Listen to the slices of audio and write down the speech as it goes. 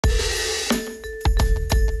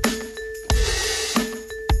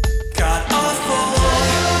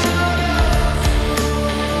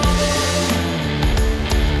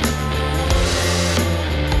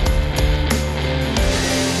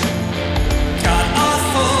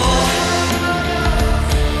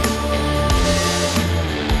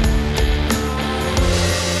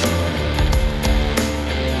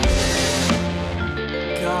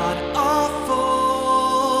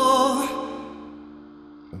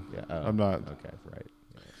Yeah. Oh, I'm not. Okay. Right.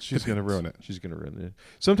 Yeah. She's gonna ruin it. She's gonna ruin it.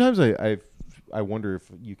 Sometimes I wonder if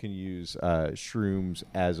you can use shrooms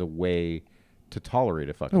as a way to tolerate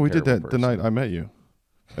a fucking. No, we did that person. the night I met you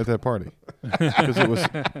at that party because it was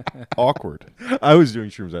awkward. I was doing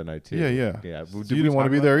shrooms that night too. Yeah. Yeah. So you didn't want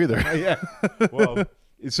to be there either. Yeah. Well,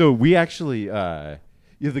 so we actually, the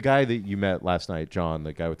guy that you met last night, John,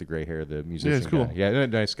 the guy with the gray hair, the musician. Yeah, he's cool. Guy. Yeah,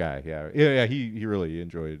 nice guy. Yeah. He really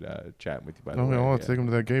enjoyed chatting with you. By the way, I want to take him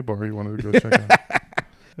to that gay bar you wanted to go check out.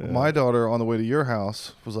 My daughter on the way to your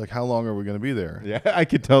house was like, "How long are we going to be there?" Yeah, I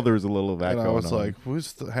could tell there was a little of that and going I was on. like, well,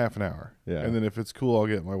 it's half an hour. Yeah. And then if it's cool, I'll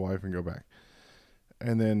get my wife and go back.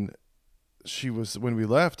 And then when we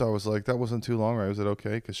left, I was like, that wasn't too long. Right? Was it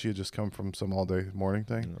okay? Because she had just come from some all day morning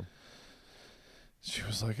thing. Yeah. She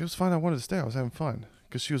was like, it was fine. I wanted to stay. I was having fun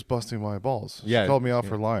because she was busting my balls. Yeah. She called me out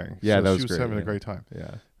for lying. Yeah, so that was she was great, having a yeah. great time.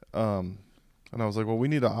 Yeah. And I was like, well, we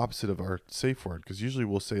need the opposite of our safe word because usually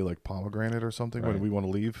we'll say like pomegranate or something when Right. we want to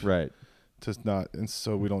leave. Right. And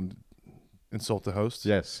so we don't insult the host.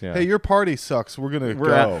 Yes. Yeah. Hey, your party sucks. We're gonna we're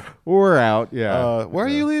go. Out. We're out. Yeah. Why are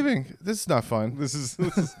you leaving? This is not fun. This is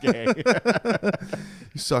gay.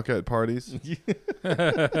 You suck at parties.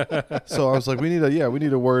 So I was like, we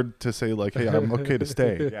need a word to say like, hey, I'm okay to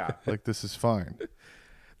stay. Yeah. Like this is fine.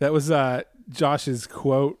 That was Josh's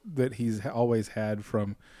quote that he's always had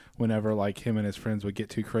from whenever like him and his friends would get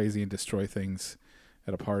too crazy and destroy things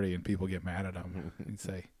at a party and people get mad at him. He'd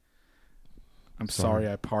say, I'm sorry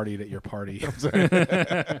I partied at your party.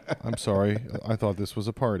 I'm sorry. I thought this was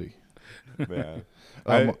a party. Man.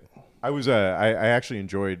 Um, I actually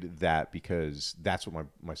enjoyed that because that's what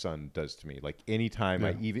my son does to me. Like anytime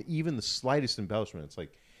I Yeah. even the slightest embellishment, it's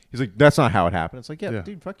like he's like, that's not how it happened. It's like, yeah.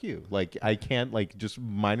 Dude, fuck you. Like I can't like just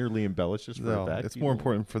minorly embellish this for No, effect. it's more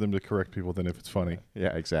important for them to correct people than if it's funny.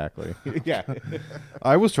 Yeah, exactly. Yeah.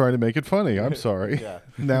 I was trying to make it funny. I'm sorry. Yeah.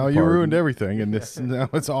 Now you ruined everything, and now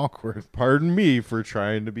it's awkward. Pardon me for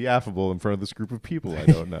trying to be affable in front of this group of people I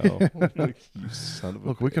don't know. Like, you son of a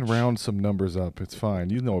Look, we can bitch. round some numbers up. It's fine.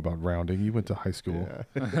 You know about rounding. You went to high school.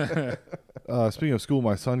 Yeah. Speaking of school,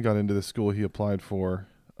 my son got into this school he applied for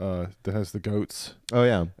that has the goats, Oh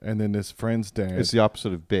yeah. and then his friend's dad. It's the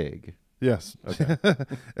opposite of big. Yes.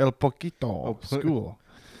 El Poquito school.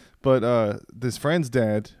 But this friend's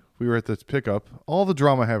dad, we were at the pickup. All the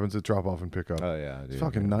drama happens at drop off and pickup. Oh yeah. Dude. It's a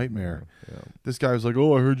fucking nightmare. Yeah. This guy was like,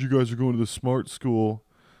 oh, I heard you guys are going to the smart school.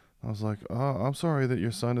 I was like, I'm sorry that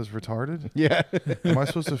your son is retarded. Yeah. Am I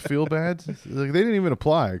supposed to feel bad? Like, they didn't even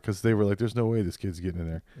apply because they were like, there's no way this kid's getting in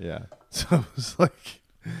there. Yeah. So it was like,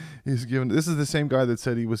 he's given. This is the same guy that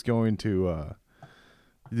said he was going to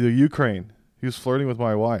the Ukraine. He was flirting with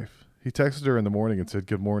my wife. He texted her in the morning and said,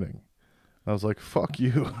 good morning. I was like, fuck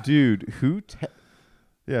you. Dude,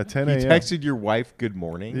 Yeah, 10 he a.m. texted your wife good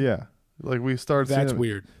morning? Yeah. Like we started seeing That's him.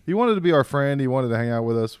 weird. He wanted to be our friend. He wanted to hang out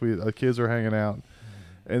with us. Our kids were hanging out.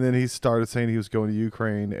 And then he started saying he was going to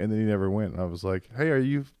Ukraine, and then he never went. And I was like, hey, are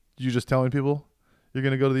you just telling people you're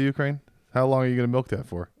going to go to the Ukraine? How long are you going to milk that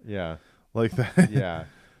for? Yeah. Like that? Yeah.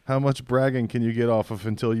 How much bragging can you get off of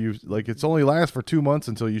until you, like, it's only lasts for 2 months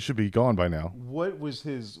until you should be gone by now. What was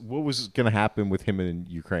going to happen with him in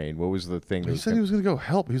Ukraine? What was the thing? He said he was going to go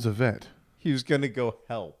help. He was a vet. He was going to go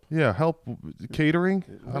help. Yeah, help catering.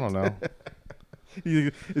 I don't know.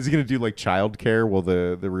 Is he going to do like childcare while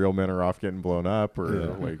the real men are off getting blown up, or Yeah.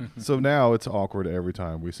 like? So now it's awkward every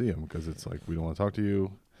time we see him because it's like, we don't want to talk to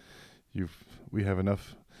you. We have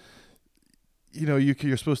enough. You know,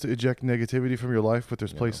 you're supposed to eject negativity from your life, but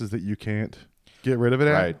there's places that you can't get rid of it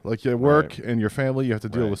at. Right. Like your work Right. and your family, you have to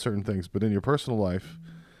deal Right. with certain things. But in your personal life,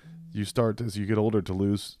 you start as you get older to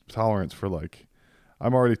lose tolerance for, like,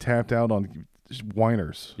 I'm already tapped out on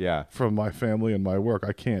whiners Yeah. from my family and my work.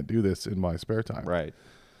 I can't do this in my spare time. Right.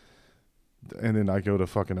 And then I go to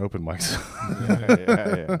fucking open mics.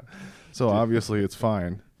 Yeah. So obviously it's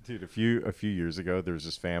fine. Dude, a few years ago, there was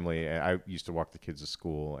this family, and I used to walk the kids to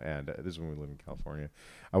school, and this is when we lived in California.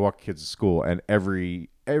 I walked kids to school, and every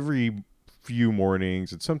few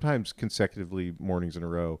mornings, and sometimes consecutively mornings in a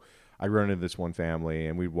row, I run into this one family,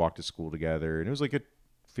 and we'd walk to school together, and it was like a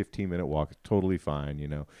 15-minute walk, totally fine, you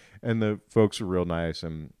know. And the folks were real nice,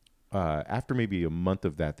 and after maybe a month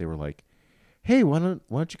of that, they were like, "Hey, why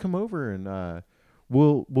don't you come over and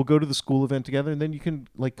we'll go to the school event together, and then you can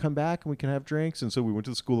like come back and we can have drinks." And so we went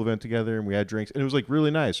to the school event together and we had drinks, and it was like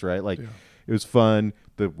really nice, right? Like it was fun.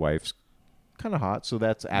 The wife's kind of hot, so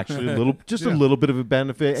that's actually a little, just a little bit of a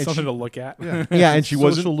benefit. And Something she, to look at. yeah, and she Social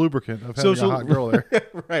wasn't lubricant of having a hot girl there.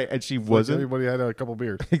 right, and she Like wasn't everybody had a couple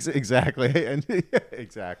beers. exactly, and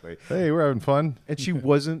exactly. Hey, we're having fun. And she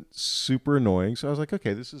wasn't super annoying, so I was like,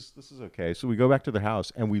 okay, this is okay. So we go back to their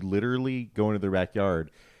house, and we literally go into their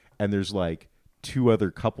backyard, and there's like 2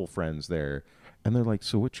 other couple friends there, and they're like,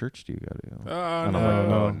 "So what church do you go to?" Oh, and no. I'm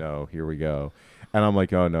like, "Oh no, here we go." And I'm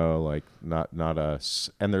like, "Oh no, like not us."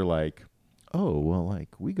 And they're like, "Oh well, like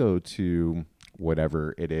we go to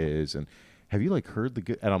whatever it is." And have you like heard the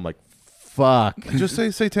good? And I'm like, "Fuck." Just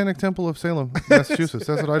say Satanic Temple of Salem, Massachusetts.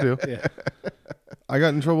 That's what I do. Yeah. I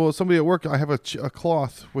got in trouble with somebody at work. I have a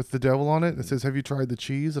cloth with the devil on it. It says, "Have you tried the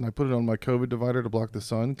cheese?" And I put it on my COVID divider to block the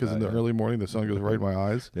sun because in the early morning the sun goes right in my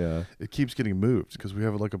eyes. Yeah. It keeps getting moved because we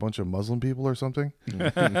have like a bunch of Muslim people or something.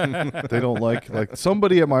 They don't like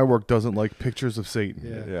somebody at my work doesn't like pictures of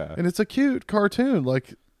Satan. Yeah. And it's a cute cartoon.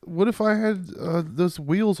 Like, what if I had those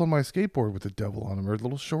wheels on my skateboard with the devil on them, or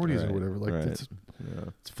little shorties or whatever? Like,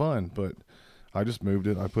 it's fun, but I just moved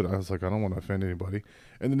it. I was like, I don't want to offend anybody.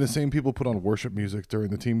 And then the same people put on worship music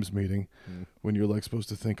during the Teams meeting when you're like supposed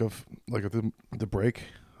to think of like at the break.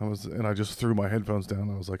 I just threw my headphones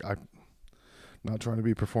down. I was like, I'm not trying to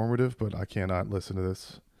be performative, but I cannot listen to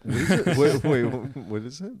this. Wait, what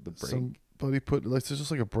is it? The break? Somebody put like, it's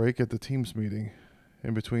just like a break at the Teams meeting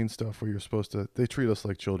in between stuff where you're supposed to. They treat us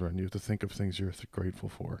like children. You have to think of things you're grateful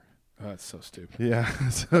for. Oh, that's so stupid. Yeah,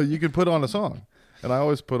 so you can put on a song, and I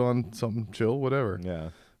always put on something chill, whatever. Yeah.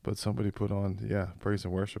 But somebody put on, praise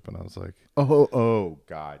and worship, and I was like, oh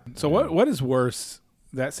God. So what is worse,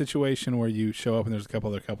 that situation where you show up and there's a couple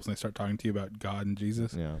other couples and they start talking to you about God and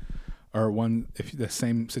Jesus, Yeah. or if the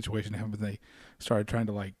same situation happened, they started trying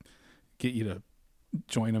to like get you to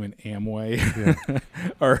join them in Amway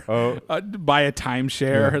or buy a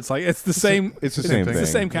timeshare. Yeah. It's like it's the same. It's the same thing. It's the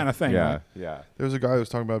same kind of thing. Yeah. Right? Yeah. there was a guy who was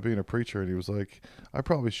talking about being a preacher, and he was like, I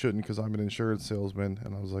probably shouldn't because I'm an insurance salesman,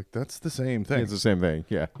 and I was like, that's the same thing. It's the same thing.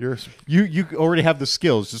 Yeah. You're You already have the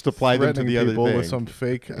skills. Just apply them to threatening the other people thing. with some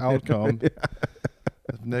fake outcome,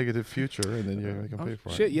 a negative future, and then you make them pay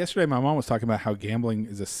for Shit. it. Yesterday, my mom was talking about how gambling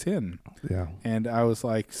is a sin, Yeah, and I was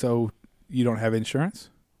like, so you don't have insurance?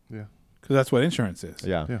 yeah, Because that's what insurance is.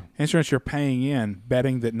 Yeah. yeah. Insurance, you're paying in,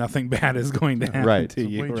 betting that nothing bad is going to happen Right. to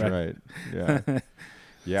you. It's a Right. Right. Yeah.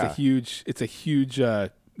 Yeah. It's a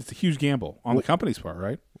huge gamble on the company's part,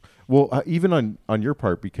 right? Well, even on your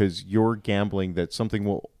part, because you're gambling that something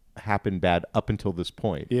will happen bad up until this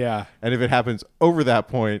point. Yeah. And if it happens over that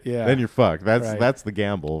point, then you're fucked. That's the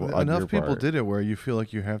gamble. On Enough your people part. did it where you feel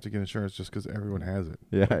like you have to get insurance just because everyone has it.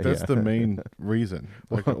 Yeah, Like, that's the main reason.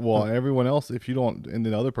 Like, well, everyone else, if you don't, and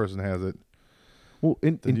the other person has it, Well,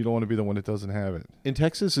 then you don't want to be the one that doesn't have it. in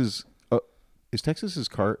Texas is Texas's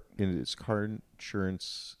car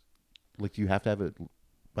insurance, like you have to have it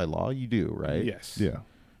by law? You do, right? Yes. Yeah,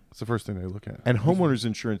 it's the first thing they look at. And homeowners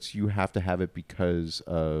insurance, you have to have it because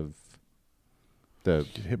of the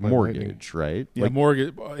Get hit by mortgage, right? Yeah,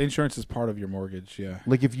 mortgage insurance is part of your mortgage. Yeah.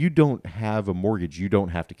 Like if you don't have a mortgage, you don't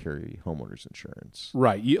have to carry homeowners insurance.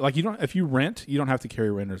 Right. You don't. If you rent, you don't have to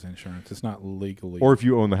carry renter's insurance. It's not legally. Or if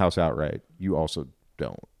you own the house outright, you also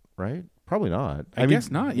don't, right? Probably not. I guess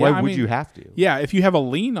not. Why Yeah, would you have to? Yeah, if you have a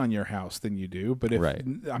lien on your house, then you do. But if Right.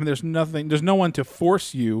 I mean, there's no one to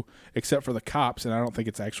force you except for the cops, and I don't think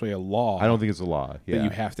it's actually a law. I don't think it's a law. Yeah. that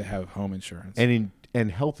you have to have home insurance.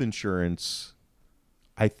 And health insurance,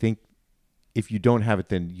 I think if you don't have it,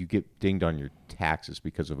 then you get dinged on your taxes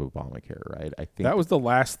because of Obamacare, right? I think that was the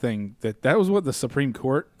last thing that was what the Supreme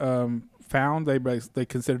Court found. They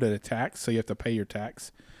considered it a tax, so you have to pay your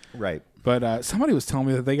tax. right. But somebody was telling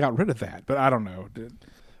me that they got rid of that, but I don't know. And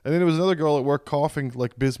then there was another girl at work coughing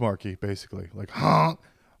like Bismarcky, basically, like huh.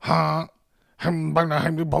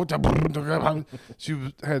 She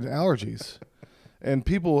had allergies, and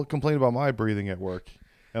people complain about my breathing at work,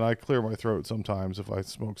 and I clear my throat sometimes if I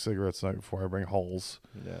smoke cigarettes the night before I bring holes.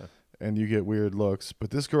 Yeah. And you get weird looks.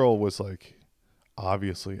 But this girl was like,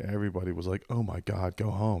 obviously everybody was like, "Oh my God,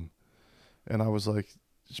 go home," and I was like,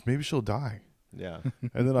 maybe she'll die. Yeah.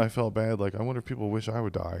 And then I felt bad, like I wonder if people wish I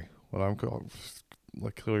would die when I'm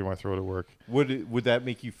like clearing my throat at work. Would that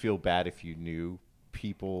make you feel bad if you knew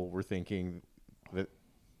people were thinking that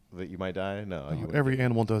you might die? No. You wouldn't. Every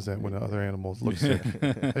animal does that when other animals look sick.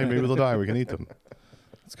 Hey, maybe they'll die. We can eat them.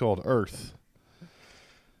 It's called Earth.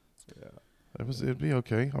 Yeah. It'd be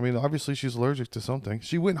okay. I mean, obviously she's allergic to something.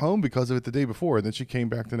 She went home because of it the day before, and then she came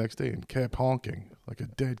back the next day and kept honking like a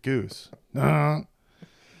dead goose. Nah.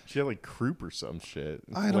 She had like croup or some shit.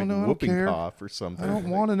 I don't know. I don't Whooping care. cough or something. I don't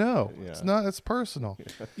want to know. Yeah. It's not. It's personal.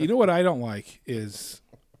 You know what I don't like is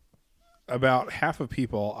about half of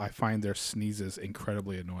people I find their sneezes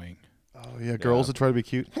incredibly annoying. Oh yeah, girls that try to be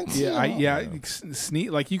cute. Sneeze,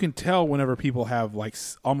 like you can tell whenever people have like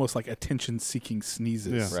almost like attention-seeking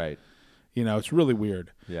sneezes. Yeah. Right. You know, it's really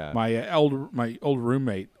weird. Yeah. My old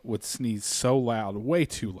roommate would sneeze so loud, way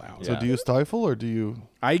too loud. So do you stifle or do you?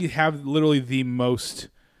 I have literally the most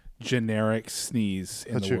generic sneeze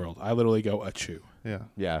in the Achoo. world. I literally go achoo. Yeah.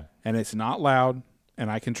 Yeah. And it's not loud, and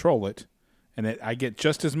I control it. And I get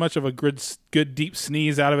just as much of a good deep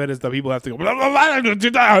sneeze out of it as the people have to go blah, blah,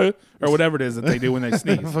 blah, or whatever it is that they do when they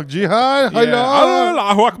sneeze. Fuck jihad.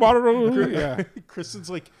 Yeah.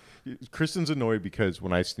 Kristen's annoyed because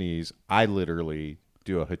when I sneeze, I literally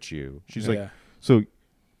do a hachoo. She's Yeah. like, so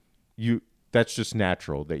that's just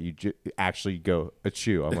natural that you actually go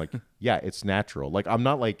achoo. I'm like, yeah, it's natural. Like I'm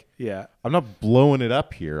not blowing it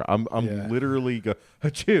up here. I'm literally go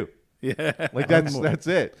achoo. Yeah. Like that's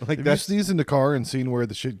it. Like Have that's you sneezed in the car and seen where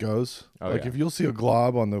the shit goes? Oh, like yeah. if you'll see a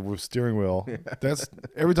glob on the steering wheel, that's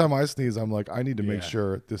every time I sneeze, I'm like, I need to make Yeah.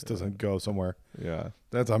 sure this doesn't go somewhere. yeah.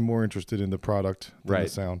 I'm more interested in the product than the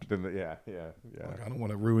sound. Yeah. Like, I don't want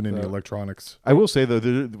to ruin any electronics. I will say though,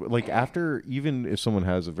 like after, even if someone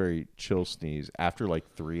has a very chill sneeze, after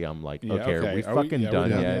like 3, I'm like, Yeah, okay, are we Are we- fucking yeah, done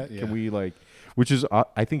we're done yet? yet? Can Yeah. we like, which is,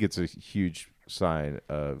 I think it's a huge sign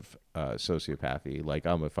of sociopathy. Like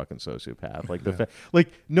I'm a fucking sociopath. Like like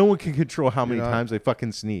no one can control how many times they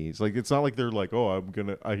fucking sneeze. Like it's not like they're like, oh, I'm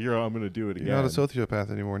gonna do it again. You're not a sociopath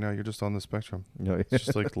anymore. Now you're just on the spectrum. No, It's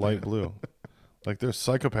just like light blue. Like there's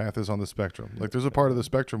psychopath is on the spectrum. Like there's a part of the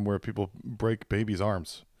spectrum where people break babies'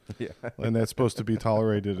 arms. Yeah. And that's supposed to be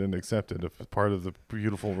tolerated and accepted as part of the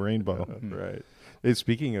beautiful rainbow. Right. Hey,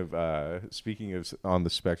 speaking of on the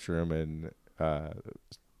spectrum and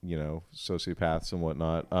sociopaths and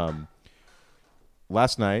whatnot.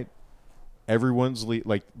 Last night, everyone's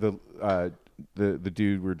like the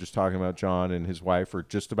dude we were just talking about, John and his wife, are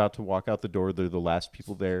just about to walk out the door. They're the last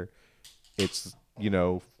people there. It's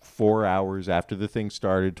 4 hours after the thing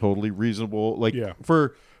started. Totally reasonable. Like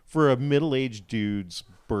for a middle-aged dude's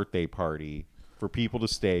birthday party, for people to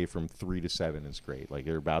stay from 3 to 7 is great. Like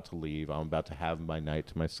they're about to leave. I'm about to have my night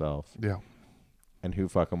to myself. Yeah. And who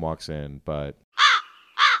fucking walks in? But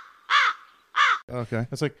Okay.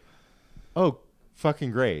 it's like, oh,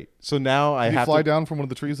 fucking great. So now I Did he have fly to down from one of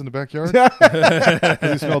the trees in the backyard?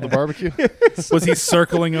 Did he smell the barbecue? Was he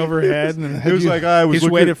circling overhead? And It was like I was he just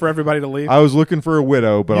looking, waited for everybody to leave. I was looking for a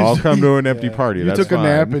widow, but I'll come to an empty party. You That's took a fine.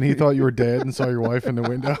 nap and he thought you were dead and saw your wife in the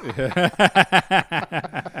window.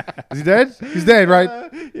 Is he dead? He's dead,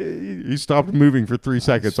 right? He stopped moving for 3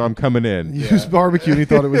 seconds. So I'm coming in. He used barbecue and he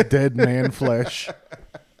thought it was dead man flesh.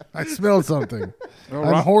 I smelled something.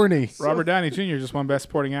 I'm horny. Robert Downey Jr. just won Best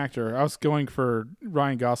Supporting Actor. I was going for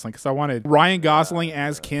Ryan Gosling because I wanted Ryan Gosling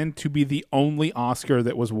as Ken to be the only Oscar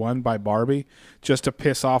that was won by Barbie, just to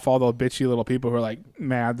piss off all the bitchy little people who are like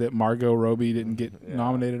mad that Margot Robbie didn't get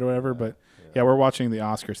nominated or whatever. But yeah, we're watching the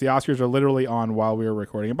Oscars. The Oscars are literally on while we were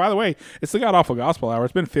recording. And by the way, it's the God Awful Gospel Hour.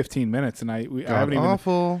 It's been 15 minutes, and I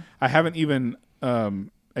haven't even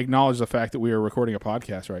acknowledged the fact that we are recording a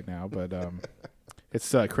podcast right now. But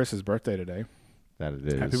it's Chris's birthday today. That it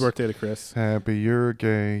is. Happy birthday to Chris. Happy you're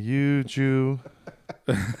gay, you Jew.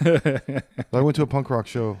 I went to a punk rock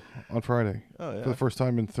show on Friday for the first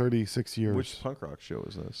time in 36 years. Which punk rock show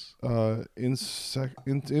is this?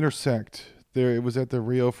 Intersect. There, it was at the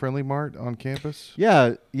Rio Friendly Mart on campus.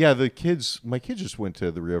 Yeah. My kids just went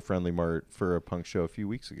to the Rio Friendly Mart for a punk show a few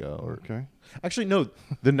weeks ago. Okay. Actually, no,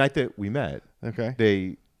 the night that we met.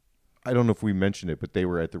 Okay. I don't know if we mentioned it, but they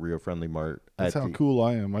were at the Rio Friendly Mart. That's how cool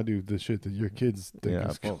I am. I do the shit that your kids think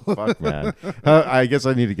is cool. Well, fuck, man. I guess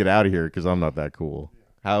I need to get out of here because I'm not that cool.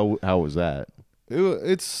 How was that? It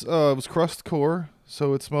was crust core,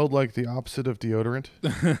 so it smelled like the opposite of deodorant.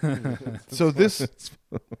 So this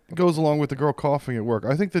goes along with the girl coughing at work.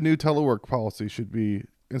 I think the new telework policy should be,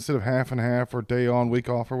 instead of half and half or day on, week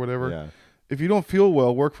off or whatever, if you don't feel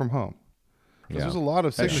well, work from home. Because there's a lot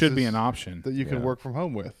of That sicknesses should be an option. that you can work from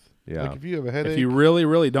home with. Yeah. Like if you have a headache. If you really,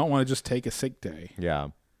 really don't want to just take a sick day. Yeah.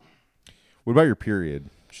 What about your period?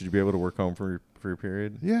 Should you be able to work home for your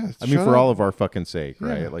period? Yeah. I mean, for all of our fucking sake,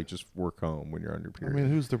 right? Like, just work home when you're on your I period. mean,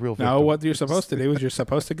 who's the real victim? No, what you're supposed to do is you're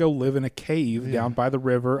supposed to go live in a cave down by the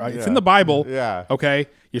river. It's in the Bible. Yeah. Okay.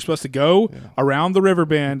 You're supposed to go around the river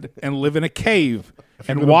bend and live in a cave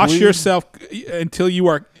and gonna wash bleed- yourself until you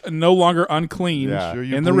are no longer unclean Yeah. Sure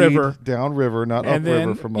you in the bleed river. down river, not And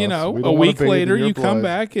then, upriver from us. We a don't wanna week bathe in later, your you come blood.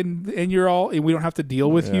 back and you're all, and we don't have to deal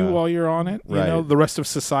with you while you're on it. You know, Right. the rest of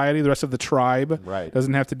society, the rest of the tribe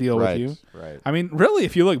doesn't have to deal with you. Right. I mean, really,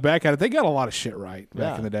 if you look back at it, they got a lot of shit right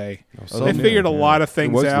back Yeah. in the day. some They did, figured a lot of It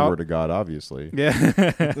things was the out. word of God, obviously.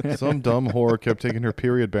 Yeah. Some dumb whore kept taking her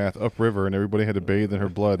period bath upriver, and everybody had to bathe in her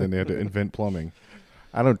blood, and they had to invent plumbing.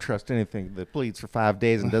 I don't trust anything that bleeds for 5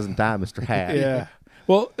 days and doesn't die, Mr. Hat. Yeah.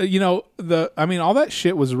 Well, all that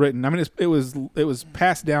shit was written. I mean, it was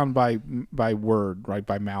passed down by word, right,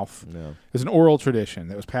 by mouth. Yeah. It was an oral tradition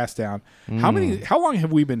that was passed down. How long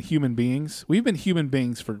have we been human beings? We've been human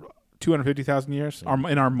beings for 250,000 years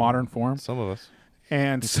in our modern form. Some of us.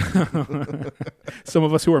 And some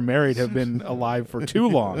of us who are married have been alive for too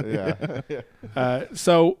long. Yeah.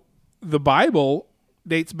 So the Bible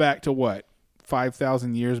dates back to what?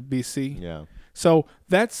 5,000 years BC? Yeah. So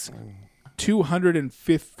that's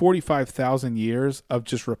 245,000 years of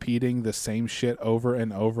just repeating the same shit over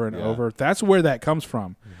and over and over. That's where that comes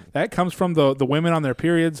from. That comes from the women on their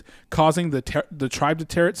periods causing the tribe to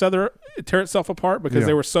tear itself apart because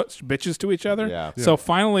they were such bitches to each other. Yeah. So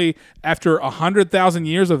finally, after 100,000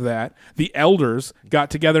 years of that, the elders got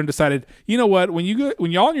together and decided, you know what? When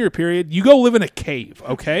y'all on your period, you go live in a cave,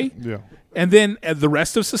 okay? Yeah. And then the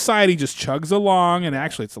rest of society just chugs along, and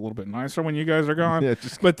actually, it's a little bit nicer when you guys are gone.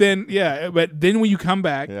 But then when you come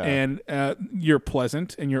back and you're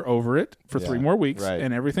pleasant and you're over it for 3 more weeks,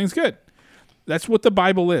 and everything's good. That's what the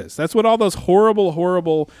Bible is. That's what all those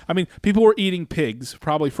horrible. I mean, people were eating pigs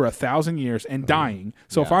probably for 1,000 years and dying.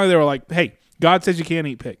 So finally, they were like, "Hey, God says you can't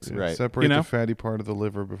eat pigs." Right. Separate the fatty part of the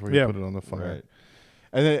liver before you put it on the fire. Right.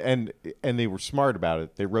 And they were smart about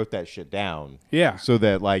it. They wrote that shit down. Yeah. So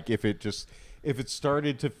that like if it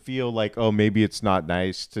started to feel like, oh, maybe it's not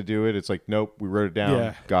nice to do it, it's like, nope, we wrote it down.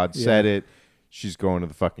 Yeah. God said it. She's going to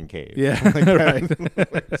the fucking cave. Yeah. Right.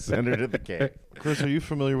 Send her to the cave. Chris, are you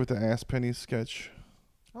familiar with the Ass Penny sketch?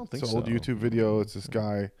 I don't think It's so. an old YouTube video. It's this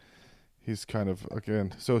guy. He's kind of,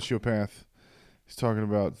 again, sociopath. He's talking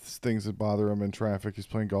about things that bother him in traffic. He's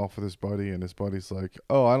playing golf with his buddy, and his buddy's like,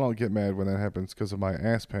 "Oh, I don't get mad when that happens because of my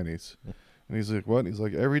ass pennies." And he's like, "What?" He's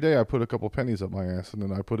like, "Every day I put a couple pennies up my ass, and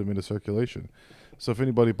then I put them into circulation. So if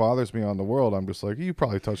anybody bothers me on the world, I'm just like, you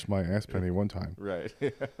probably touched my ass penny one time." Right.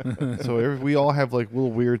 So we all have like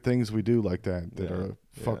little weird things we do like that are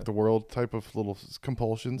fuck the world type of little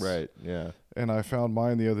compulsions. Right. Yeah. And I found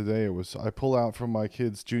mine the other day. It was I pull out from my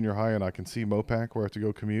kids' junior high and I can see Mopac where I have to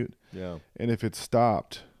go commute. Yeah. And if it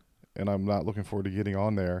stopped and I'm not looking forward to getting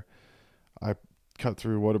on there, I cut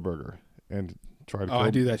through Whataburger and try to kill, I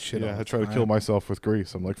do that shit. I try to kill myself with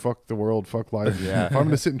grease. I'm like, fuck the world, fuck life. Yeah. If I'm going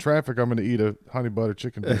to sit in traffic, I'm going to eat a honey butter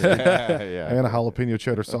chicken biscuit and a jalapeno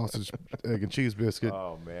cheddar sausage, egg and cheese biscuit.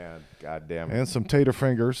 Oh, man. God damn it. And some tater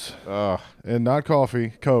fingers. Oh. And not coffee,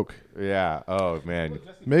 Coke. Yeah. Oh, man.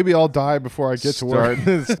 Maybe I'll die before I get to work.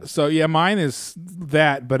 So yeah, mine is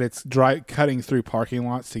that, but it's cutting through parking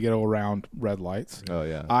lots to get around red lights. Oh,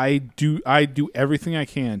 yeah. I do everything I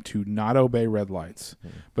can to not obey red lights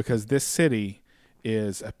because this city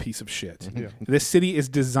is a piece of shit. Yeah. This city is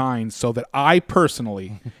designed so that I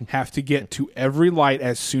personally have to get to every light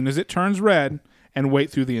as soon as it turns red and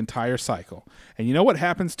wait through the entire cycle. And you know what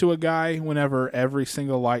happens to a guy whenever every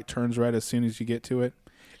single light turns red as soon as you get to it?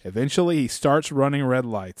 Eventually, he starts running red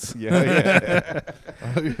lights. Yeah.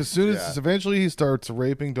 As soon as eventually he starts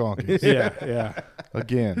raping donkeys. Yeah.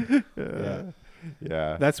 Again.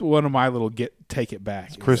 Yeah. That's one of my little take it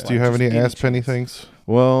back. Chris, do you have any ass penny things?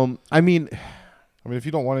 Well, I mean, if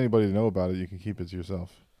you don't want anybody to know about it, you can keep it to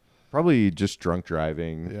yourself. probably just drunk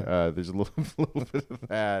driving. Yeah. There's a little bit of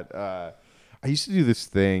that. I used to do this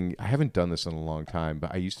thing. I haven't done this in a long time,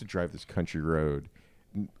 but I used to drive this country road,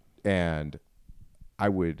 and I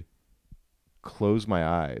would close my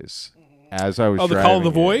eyes as I was driving. Oh, the call of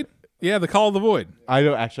the it. void? Yeah, the call of the void. I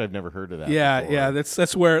don't actually. I've never heard of that. Yeah, before. yeah.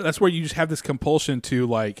 That's where you just have this compulsion to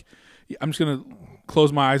like, I'm just gonna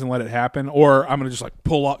close my eyes and let it happen, or I'm gonna just like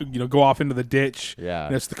pull off, go off into the ditch. Yeah,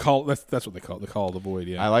 and that's the call. That's what they call it, the call of the void.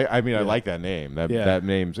 Yeah, I like that name. That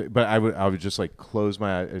name's. But I would just like close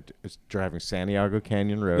my eyes. It's driving Santiago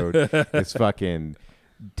Canyon Road. It's fucking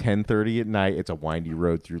 10:30 at night. It's a windy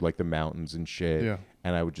road through like the mountains and shit. Yeah.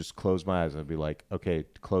 And I would just close my eyes and I'd be like, okay,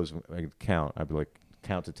 close. I count. I'd be like,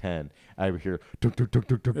 count to 10. I would hear dunk, dunk, dunk,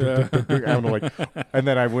 dunk, dunk, dunk, dunk, dunk. I'm like, and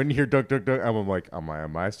then I wouldn't hear dunk, dunk, dunk. I'm like, am I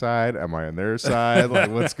on my side? Am I on their side? Like,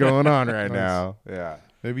 what's going on right now? Yeah,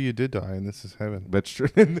 Maybe you did die and this is heaven. that's true.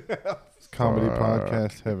 Comedy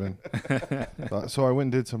podcast heaven. So I went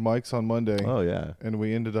and did some mics on Monday. Oh yeah, And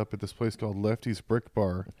we ended up at this place called Lefty's Brick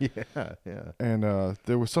Bar. yeah. And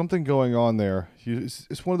there was something going on there.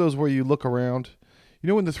 It's one of those where you look around. You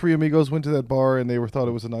know when the three amigos went to that bar and they thought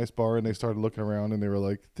it was a nice bar and they started looking around and they were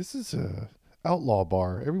like, this is a outlaw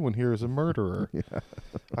bar. Everyone here is a murderer. Yeah.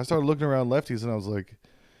 I started looking around Lefty's and I was like,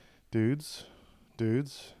 dudes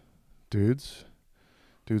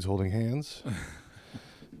holding hands.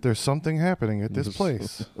 There's something happening at this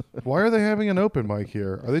place. Why are they having an open mic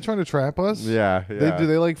here? Are they trying to trap us? Yeah. Do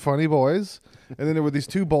they like funny boys? And then there were these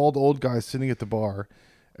two bald old guys sitting at the bar.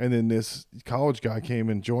 And then this college guy came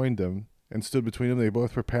and joined them and stood between them. They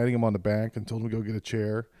both were patting him on the back and told him to go get a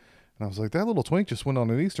chair. And I was like, that little twink just went on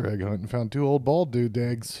an Easter egg hunt and found 2 old bald dude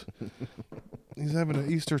eggs. He's having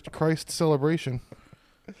an Easter Christ celebration.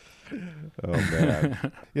 Oh,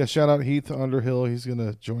 man. Yeah, shout out Heath Underhill. He's going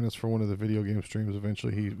to join us for one of the video game streams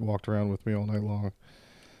eventually. He walked around with me all night long.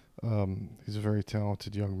 He's a very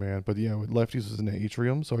talented young man. But yeah, with Lefties was in the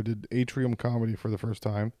Atrium. So I did Atrium comedy for the first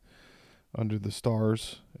time under the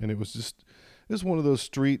stars. And it was one of those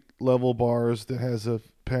street level bars that has a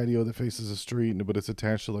patio that faces a street, but it's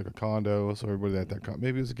attached to like a condo. So everybody at that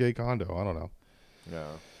maybe it was a gay condo. I don't know. Yeah.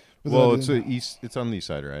 But Well, it's on the east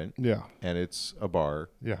side, right? Yeah. And it's a bar.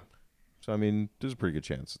 Yeah. So I mean, there's a pretty good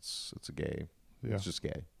chance it's a gay. Yeah. It's just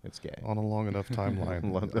gay. It's gay. On a long enough timeline.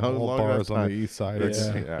 Long All enough bars on time. the east side.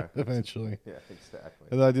 Yeah. Eventually. Yeah, exactly.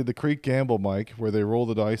 And then I did the Creek Gamble mic where they roll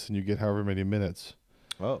the dice and you get however many minutes.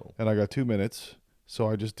 Oh. And I got 2 minutes. So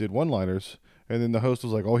I just did one-liners. And then the host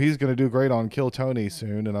was like, oh, he's going to do great on Kill Tony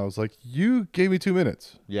soon. And I was like, you gave me 2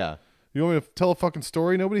 minutes. Yeah. You want me to tell a fucking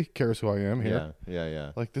story? Nobody cares who I am here.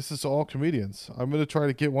 Yeah. Like, this is all comedians. I'm going to try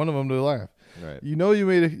to get one of them to laugh. Right. You know,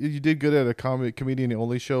 you did good at a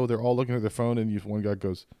comedian-only show. They're all looking at their phone, and one guy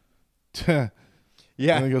goes, "Teh."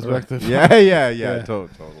 Yeah. And he goes back to the phone. Yeah.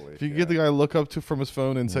 Totally. If you get the guy to look up from his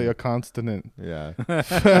phone and say a consonant. Yeah.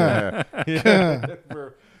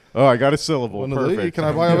 Oh, I got a syllable. One of the- Perfect. Can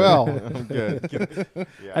I buy a vowel? I'm good.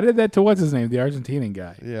 I did that to what's his name, the Argentinian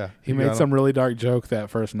guy. Yeah. He you made got some him. really dark joke that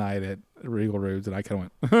first night at Regal Roots, and I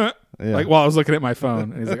kind of went, Yeah. like, while I was looking at my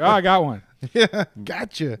phone. And he's like, oh, I got one. Yeah,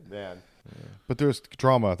 gotcha. Man. But there's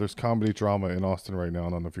drama. There's comedy drama in Austin right now. I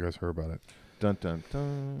don't know if you guys heard about it. Dun dun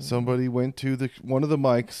dun. Somebody went to one of the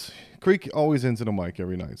mics. Creek always ends in a mic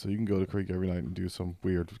every night, so you can go to Creek every night and do some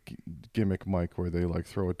weird gimmick mic where they like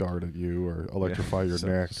throw a dart at you or electrify your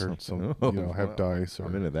neck or some have dice or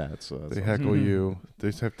I'm into that. So they heckle you.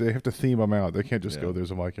 They have to theme them out. They can't just go.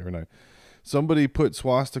 There's a mic every night. Somebody put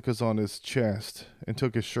swastikas on his chest and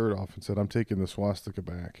took his shirt off and said, "I'm taking the swastika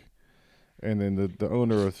back." And then the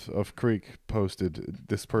owner of Creek posted,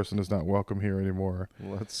 "This person is not welcome here anymore.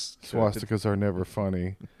 Swastikas are never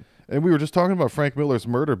funny." And we were just talking about Frank Miller's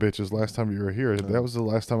murder bitches last time you were here. That was the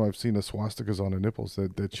last time I've seen the swastikas on the nipples.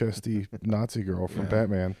 That chesty Nazi girl from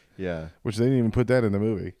Batman. Yeah. Which they didn't even put that in the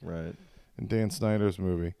movie. Right. In Dan Snyder's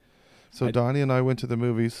movie. So Donnie and I went to the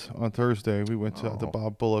movies on Thursday. We went to the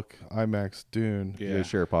Bob Bullock IMAX Dune. Yeah. You guys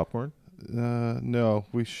share popcorn? No,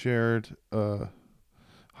 we shared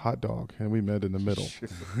hot dog, and we met in the middle,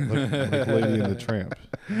 like Lady and the Tramp.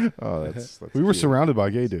 Oh, that's we were cute. surrounded by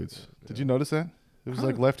gay dudes. Did you notice that? It was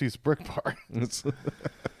like Lefty's brick bar.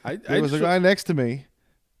 There was a guy next to me,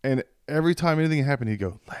 and every time anything happened, he'd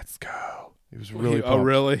go, "Let's go." He was really pumped. Oh,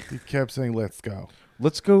 really? He kept saying, "Let's go."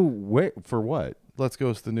 Let's go. Wait for what? Let's go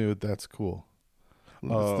is the new. That's cool.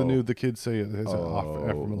 It's the new. The kids say it as an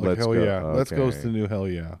affirmation, like let's hell go. yeah. Let's go is Okay. the new hell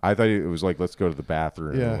yeah. I thought it was like, let's go to the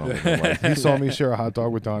bathroom. Yeah. He saw me share a hot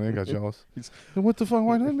dog with Donnie and got jealous. What the fuck?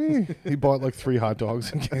 Why not me? He bought like 3 hot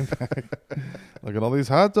dogs and came back. Look at all these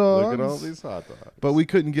hot dogs. Look at all these hot dogs. But we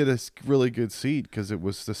couldn't get a really good seat because it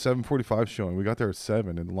was the 7:45 showing. We got there at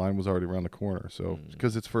 7 and the line was already around the corner. So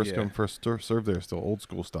because it's first come first serve there, still old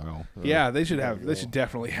school style. Yeah, they should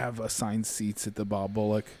definitely have assigned seats at the Bob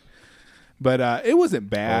Bullock. But it wasn't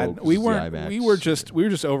bad. Oh, we the weren't. IMAX. We were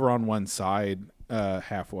just over on one side,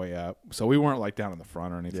 halfway up. So we weren't like down in the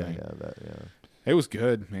front or anything. It was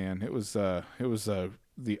good, man. It was the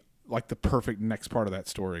perfect next part of that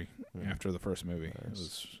story after the first movie. It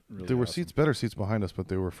was really There were awesome. better seats behind us, but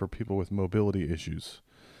they were for people with mobility issues.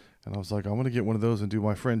 And I was like, I'm going to get one of those and do.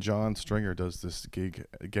 My friend John Stringer does this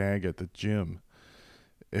gag at the gym.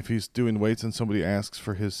 If he's doing weights and somebody asks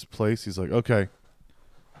for his place, he's like, okay.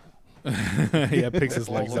 Yeah, picks his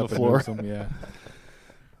legs on up the and floor. moves them, yeah.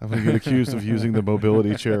 I'm going to get accused of using the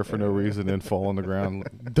mobility chair for no reason and fall on the ground.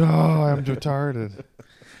 Duh, I'm retarded.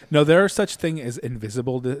 No, there are such thing as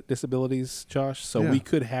invisible disabilities, Josh. So Yeah. we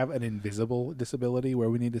could have an invisible disability where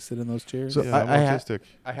we need to sit in those chairs. So Yeah, I'm autistic.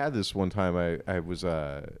 I had this one time. I was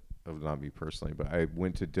not me personally, but I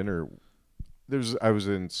went to dinner. I was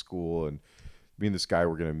in school, and me and this guy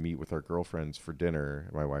were going to meet with our girlfriends for dinner.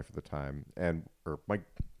 My wife at the time, or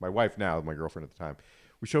my wife now, my girlfriend at the time.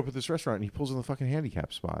 We show up at this restaurant, and he pulls in the fucking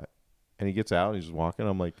handicap spot, and he gets out, and he's just walking.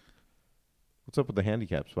 I'm like, "What's up with the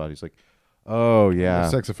handicap spot?" He's like, "Oh yeah,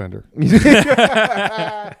 Sex offender.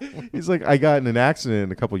 He's like, I got in an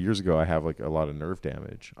accident a couple years ago. I have like a lot of nerve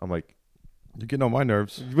damage. I'm like, You're getting on my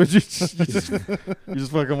nerves. but you're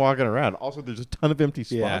just fucking walking around. Also, there's a ton of empty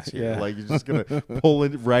spots here. yeah. Like you're just gonna pull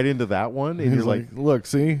it right into that one, and He's you're like, look,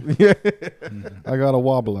 see, yeah. I got a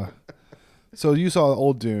wobbler. So you saw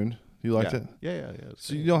Old Dune. You liked it? Yeah.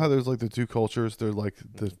 So you know how there's like the two cultures? They're like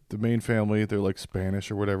the main family, they're like Spanish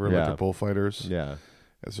or whatever, like they're bullfighters. Yeah.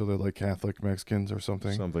 And so they're like Catholic Mexicans or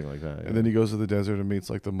something. Something like that. Yeah. And then he goes to the desert and meets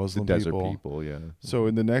like the Muslim desert people, yeah. So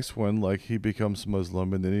in the next one, like he becomes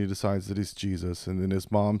Muslim and then he decides that he's Jesus. And then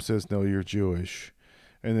his mom says, no, you're Jewish.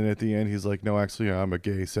 And then at the end, he's like, no, actually, I'm a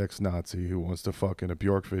gay sex Nazi who wants to fuck in a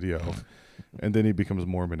Bjork video. And then he becomes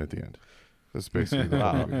Mormon at the end. That's basically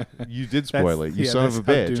the movie. You did spoil it. You son of a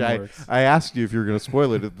that's how bitch. Dune works. I asked you if you were going to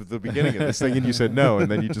spoil it at the beginning of this thing, and you said no,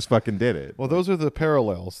 and then you just fucking did it. Well, those are the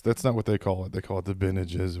parallels. That's not what they call it. They call it the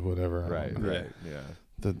binnages, whatever. Right. Yeah.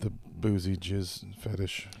 The boozy jizz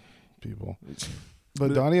fetish people.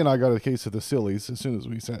 But Donnie and I got a case of the sillies as soon as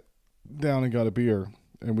we sat down and got a beer,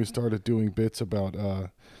 and we started doing bits about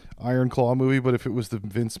Iron Claw movie, but if it was the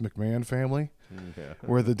Vince McMahon family,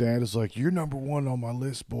 where the dad is like, you're number one on my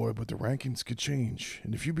list, boy, but the rankings could change.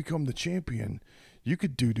 And if you become the champion, you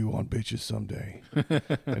could doo-doo on bitches someday.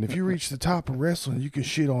 And if you reach the top of wrestling, you can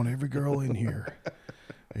shit on every girl in here.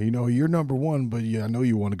 And, you know, you're number one, but yeah, I know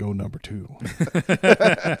you want to go number two.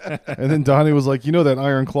 And then Donnie was like, you know that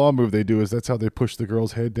Iron Claw move they do is that's how they push the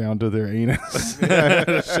girl's head down to their anus.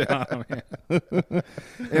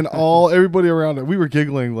 And everybody around it, we were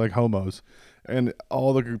giggling like homos. And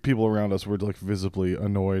all the people around us were like visibly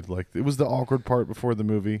annoyed. Like it was the awkward part before the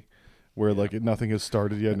movie where like nothing has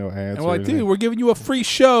started yet, no ads. And we're like, dude, we're giving you a free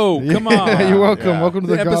show. Come on. You're welcome. Yeah. Welcome to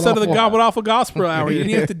the episode of the God Awful Gospel Hour. You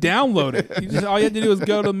didn't have to download it. All you had to do was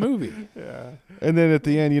go to the movie. Yeah. And then at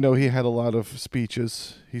the end, you know, he had a lot of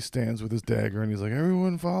speeches. He stands with his dagger and he's like,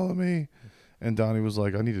 everyone follow me. And Donnie was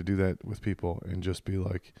like, I need to do that with people and just be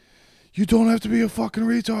like, you don't have to be a fucking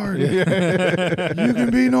retard. You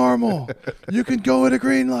can be normal. You can go at a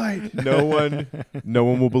green light. No one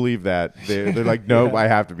will believe that. They're like, nope, I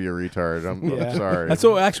have to be a retard. I'm sorry. And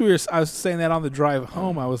so actually, I was saying that on the drive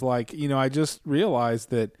home. I was like, you know, I just realized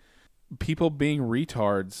that people being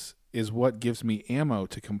retards is what gives me ammo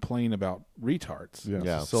to complain about retards.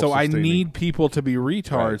 Yeah. So I need people to be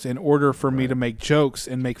retards in order for me to make jokes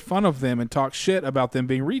and make fun of them and talk shit about them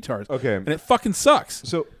being retards. Okay. And it fucking sucks.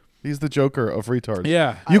 So he's the Joker of retards.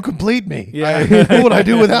 Yeah. You complete me. Yeah. What would I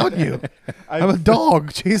do without you? I'm a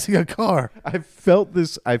dog chasing a car. I felt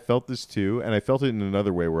this too, and I felt it in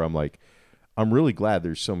another way where I'm like, I'm really glad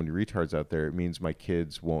there's so many retards out there. It means my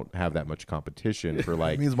kids won't have that much competition for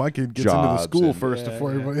like. It means my kid gets into the school first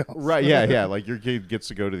before everybody else. Right? Yeah. Like your kid gets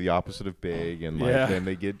to go to the opposite of big, and like then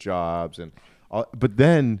they get jobs, and but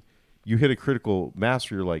then you hit a critical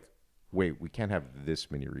mass where you're like, wait, we can't have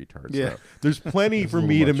this many retards. Yeah. Though. There's plenty for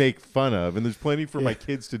me to make fun of, and there's plenty for my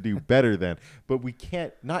kids to do better than. But we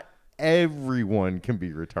can't. Not everyone can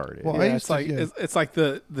be retarded. Well, it's like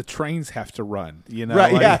the trains have to run. You know,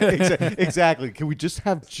 right? like, Exactly. Can we just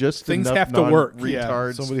have things enough have to work?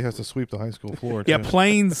 Retards. Somebody has to sweep the high school floor. Yeah, too.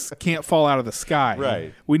 planes can't fall out of the sky.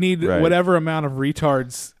 Right. We need whatever amount of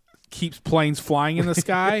retards keeps planes flying in the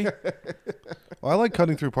sky. Well, I like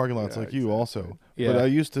cutting through parking lots like you also. Yeah. But I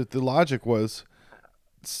used to, the logic was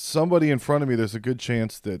somebody in front of me, there's a good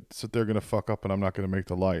chance that they're going to fuck up and I'm not going to make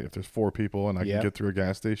the light. If there's 4 people and I can get through a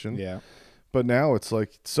gas station. Yeah. But now it's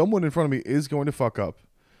like someone in front of me is going to fuck up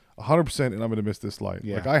 100% and I'm going to miss this light.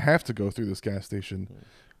 Yeah. Like I have to go through this gas station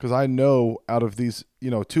because I know out of these,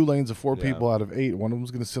 2 lanes of 4 people out of 8, one of them's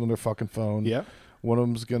going to sit on their fucking phone. Yeah. One of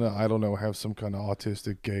them's going to, I don't know, have some kind of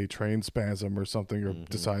autistic gay train spasm or something or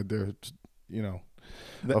decide they're,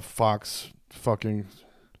 a fox fucking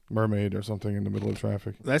mermaid or something in the middle of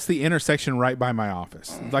traffic. That's the intersection right by my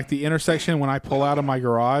office. Like the intersection when I pull out of my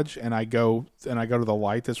garage and I go to the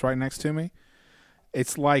light that's right next to me.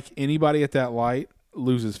 It's like anybody at that light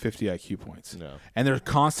loses 50 IQ points. No. And there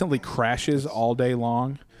constantly crashes all day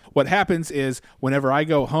long. What happens is whenever I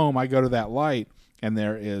go home, I go to that light and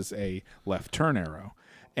there is a left turn arrow.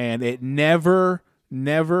 And it never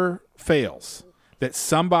fails that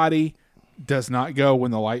somebody does not go when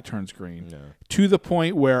the light turns green to the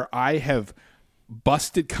point where I have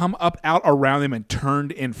come up out around them and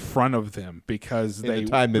turned in front of them because they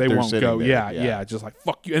won't go. There. Yeah, just like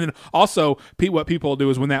fuck you. And then also what people do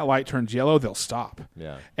is when that light turns yellow, they'll stop.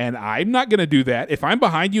 Yeah. And I'm not going to do that. If I'm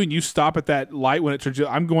behind you and you stop at that light when it turns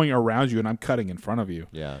yellow, I'm going around you and I'm cutting in front of you.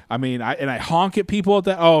 Yeah. I mean, I honk at people at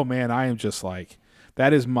that. Oh man, I am just like,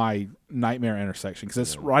 that is my nightmare intersection because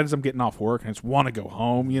it's right as I'm getting off work and I just want to go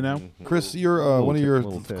home, Chris, your one of your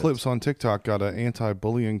clips on TikTok got an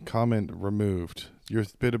anti-bullying comment removed. Your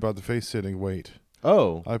bit about the face sitting, wait.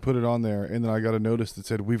 Oh. I put it on there, and then I got a notice that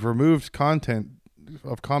said, we've removed content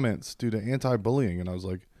of comments due to anti-bullying. And I was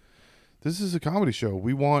like, this is a comedy show.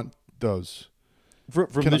 We want those.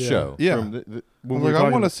 from the show. Yeah. From when I'm we like, were I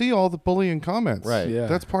want to talking see all the bullying comments. Right. Yeah.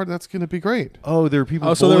 That's going to be great. oh, there are people.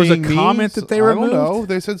 Oh, so there was a bullying comment memes? that they I removed? don't know.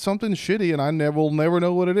 They said something shitty, and I will never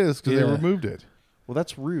know what it is because they Yeah. removed it. Well,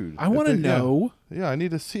 that's rude. I want to Yeah. know. Yeah, I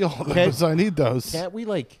need to see all Can't- those. I need those. Can't we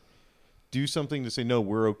like do something to say no?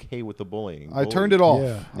 We're okay with the bullying. I turned it off.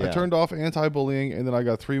 Yeah. I Yeah. turned off anti-bullying, and then I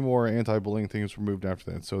got 3 more anti-bullying things removed after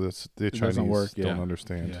that. So that's the Chinese doesn't work, don't yeah.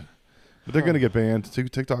 understand. Yeah. But they're going to get banned.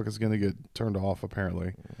 TikTok is going to get turned off,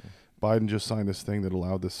 apparently. Biden just signed this thing that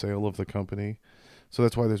allowed the sale of the company. So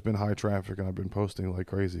that's why there's been high traffic, and I've been posting like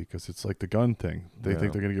crazy because it's like the gun thing. They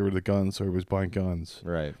think they're going to get rid of the guns, so everybody's buying guns.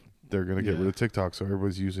 Right. They're going to get Yeah. rid of TikTok, so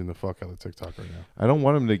everybody's using the fuck out of TikTok right now. I don't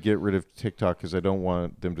want them to get rid of TikTok because I don't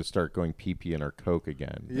want them to start going pee-pee in our Coke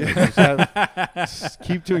again. Yeah. Just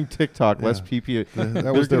keep doing TikTok, less pee-pee.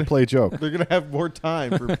 That was their play joke. They're going to have more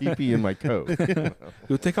time for pee-pee in my Coke.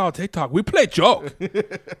 You take out TikTok. We play joke.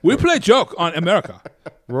 We play joke on America.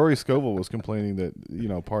 Rory Scovel was complaining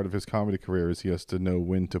that, part of his comedy career is he has to know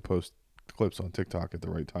when to post clips on TikTok at the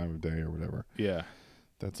right time of day or whatever. Yeah.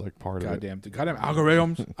 That's like part Goddamn of it.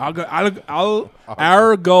 algorithms. Algorithm. Algorithm.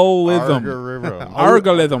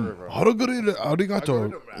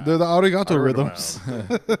 Arigato. They're the arigato rhythms.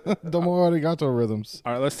 The more arigato rhythms.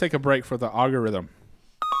 All right, let's take a break for the algorithm.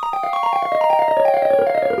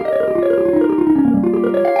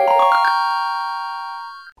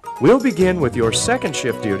 We'll begin with your second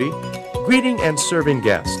shift duty, greeting and serving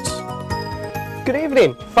guests. Good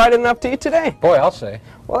evening. Fried enough to eat today? Boy, I'll say.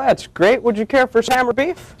 Well, that's great. Would you care for some ham or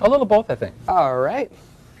beef? A little both, I think. All right.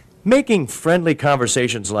 Making friendly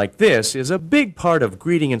conversations like this is a big part of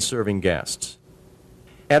greeting and serving guests.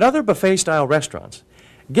 At other buffet-style restaurants,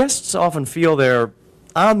 guests often feel they're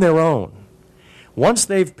on their own. Once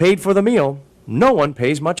they've paid for the meal, no one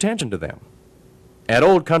pays much attention to them. At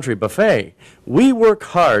Old Country Buffet, we work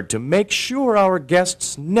hard to make sure our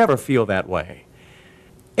guests never feel that way.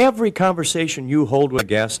 Every conversation you hold with a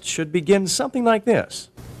guest should begin something like this.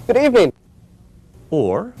 Good evening.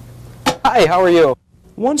 Or, Hi, how are you?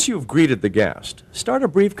 once you've greeted the guest, start a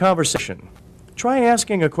brief conversation. Try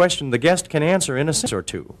asking a question the guest can answer in a sentence or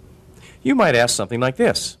two. You might ask something like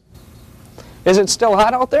this, Is it still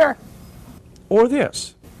hot out there? or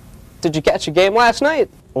this, Did you catch a game last night?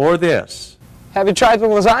 or this. Have you tried the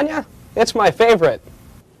lasagna? It's my favorite.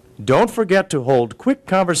 Don't forget to hold quick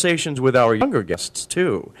conversations with our younger guests,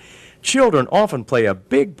 too. Children often play a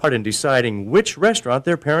big part in deciding which restaurant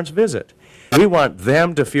their parents visit. We want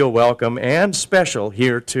them to feel welcome and special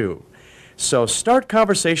here, too. So start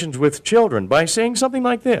conversations with children by saying something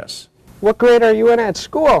like this, What grade are you in at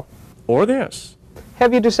school? or this,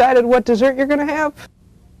 Have you decided what dessert you're going to have?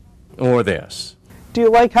 or this. Do you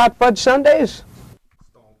like hot fudge sundaes?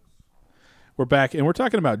 We're back, and we're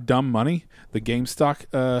talking about Dumb Money, the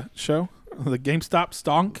GameStop show, the GameStop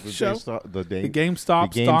Stonk show, The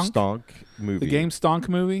GameStop Game Stonk, Stonk movie. the GameStonk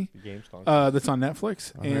movie Game Stonk. that's on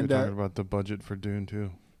Netflix. I think And you're talking about the budget for Dune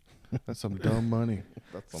too. That's some dumb money.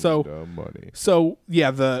 That's some so- dumb money. so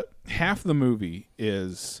yeah, the half the movie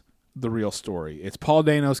is the real story. It's Paul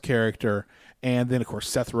Dano's character, and then of course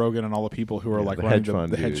Seth Rogen and all the people who are like the running hedge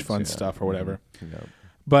fund the hedge dudes, fund yeah. stuff or whatever. Yeah.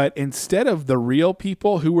 But instead of the real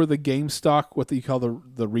people who were the GameStop, what do you call the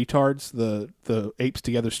retards, the apes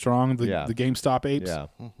together strong, the GameStop apes, Yeah.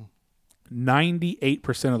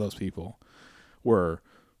 98% of those people were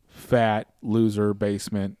fat, loser,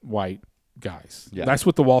 basement, white guys. Yeah. That's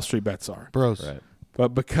what the Wall Street bets are. Bros. Right.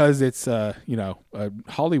 But because it's a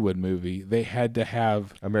Hollywood movie, they had to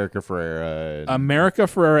have America Ferrera. America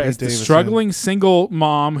Ferrera as the Davidson. struggling single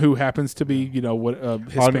mom who happens to be,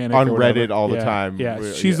 Hispanic on or whatever. Reddit all the Yeah, time.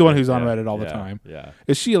 Yeah, she's the one who's on Yeah, Reddit all the yeah, time. Yeah.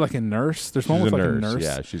 Is she like a nurse? There's one She's with a like nurse. a nurse.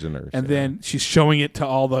 Yeah, she's a nurse. And yeah. then she's showing it to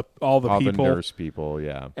all the all people. the nurse people,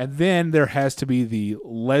 yeah. And then there has to be the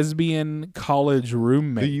lesbian college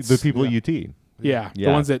roommates. The people at UT. Yeah, the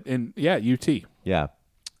Yeah. ones that UT. Yeah.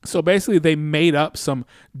 So basically, they made up some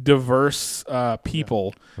diverse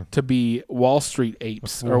people to be Wall Street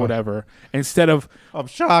apes or whatever instead of I'm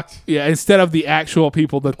shocked. instead of the actual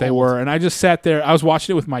people that they were. And I just sat there. I was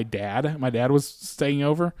watching it with my dad. My dad was staying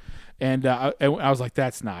over, and I was like,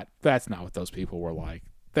 "That's not what those people were like.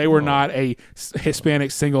 They were not a Hispanic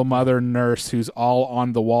single mother nurse who's all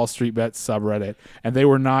on the Wall Street Bets subreddit, and they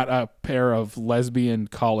were not a pair of lesbian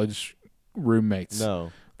college roommates.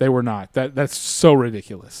 No. They were not. That's so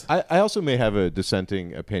ridiculous. I also may have a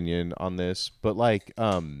dissenting opinion on this, but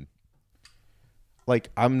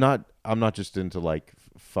I'm not just into like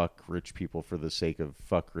fuck rich people for the sake of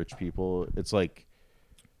fuck rich people. It's like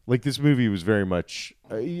this movie was very much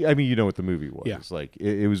I mean, you know what the movie was. Yeah. Like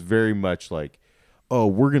it was very much like, oh,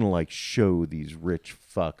 we're gonna like show these rich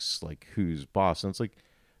fucks like who's boss, and it's like,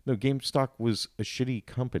 no, GameStop was a shitty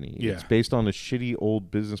company. Yeah. It's based on a shitty old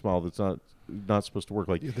business model that's not supposed to work.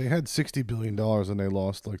 Like, Yeah, they had $60 billion and they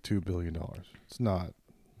lost like $2 billion. It's not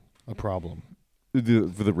a problem. for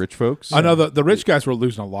the rich folks. I know the rich guys were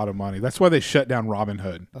losing a lot of money. That's why they shut down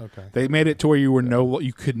Robinhood. Okay. They made it to where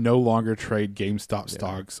you could no longer trade GameStop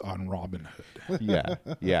stocks on Robinhood. Yeah,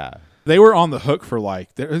 yeah. They were on the hook for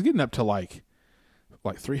they were getting up to like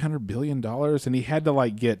 $300 billion, and he had to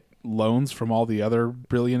like get loans from all the other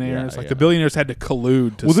billionaires. Yeah, the billionaires had to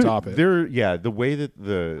collude to stop it. The way that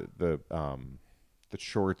the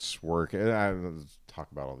shorts work, and I don't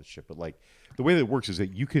talk about all this shit, but like the way that it works is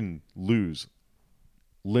that you can lose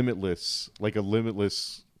a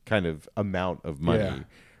limitless kind of amount of money, Yeah.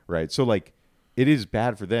 right? So like it is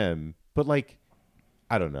bad for them, but like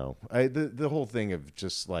I don't know. The whole thing of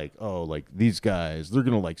just like, oh, like these guys, they're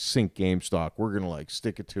gonna like sink GameStop. We're gonna like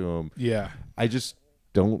stick it to them. Yeah. I just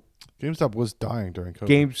don't. GameStop was dying during COVID.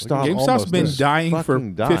 GameStop- GameStop's almost been is. dying for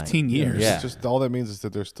Fucking dying. 15 years. Yeah. It's just all that means is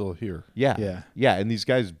that they're still here. Yeah, and these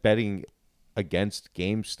guys betting against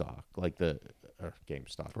GameStop, like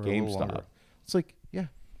GameStop. For a little longer. It's like, yeah,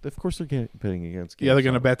 of course they're betting against GameStop. Yeah, they're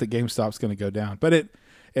going to bet that GameStop's going to go down. But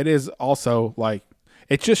it is also like,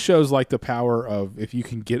 it just shows like the power of if you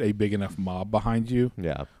can get a big enough mob behind you,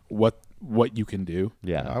 Yeah, what you can do.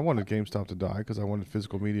 yeah. I wanted GameStop to die because I wanted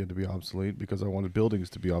physical media to be obsolete, because I wanted buildings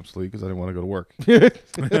to be obsolete, because I didn't want to go to work.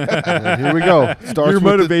 Here we go. Your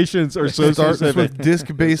motivations are so Starts specific. with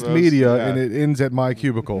disc-based So, media, yeah. and it ends at my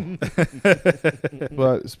cubicle.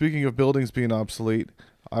 But speaking of buildings being obsolete,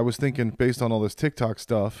 I was thinking, based on all this TikTok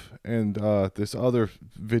stuff and this other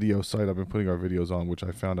video site I've been putting our videos on, which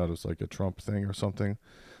I found out was like a Trump thing or something.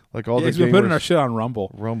 Like all the He's been putting gamers- our shit on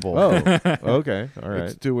Rumble. Rumble. Oh, okay, all right.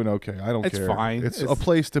 It's doing okay. I don't It's care. fine. It's It's- a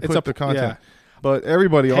place to it's put a- the content. yeah. But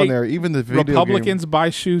everybody Hey, on there, even the video Republicans buy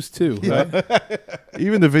shoes too.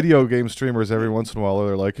 even the video game streamers, every once in a while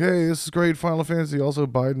they're like, "Hey, this is great, Final Fantasy. Also,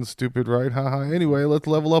 Biden's stupid, right? Haha. Anyway, let's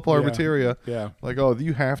level up our Yeah. materia." Yeah. Like, oh,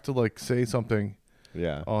 you have to like say something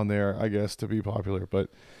Yeah, on there, I guess, to be popular. But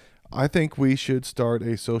I think we should start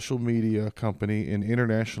a social media company in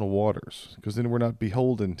international waters, because then we're not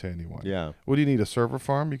beholden to anyone. yeah, What do you need? A server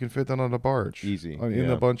farm? You can fit that on a barge, Easy, in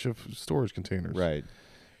yeah. a bunch of storage containers. right.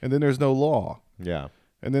 And then there's no law. Yeah,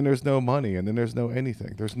 And then there's no money, and then there's no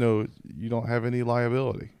anything. You don't have any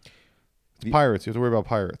liability. It's pirates. You have to worry about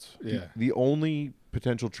pirates. Yeah. the only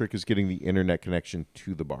potential trick is getting the internet connection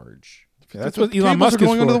to the barge. That's what Cables Elon Musk are is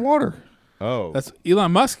going for. under the water. Oh, That's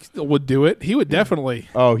Elon Musk would do it. He would definitely.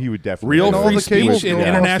 he would definitely Real And all free the cables speech in go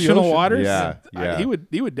across the international ocean. waters. Yeah, yeah. He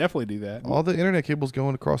would definitely do that. All the internet cables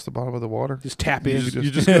going across the bottom of the water. Just tap in. just-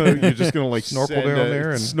 You're just gonna like Snorkel send down there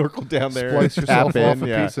and snorkel down there, Splice and yourself tap off in, a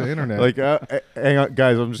yeah. piece of internet. Like, hang on,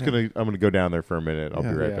 guys. I'm gonna go down there for a minute. I'll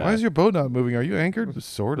Yeah. be right Yeah. back. Why is your boat not moving? Are you anchored?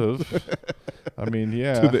 Sort of. I mean,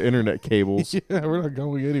 yeah. to the internet cables? Yeah, we're not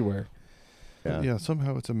going anywhere. Yeah. But yeah,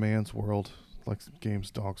 somehow it's a man's world. Like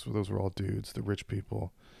games, dogs, those were all dudes, the rich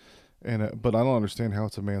people. And but I don't understand how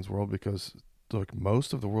it's a man's world, because look,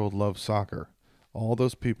 most of the world loves soccer. All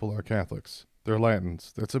those people are Catholics. They're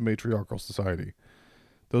Latins. That's a matriarchal society.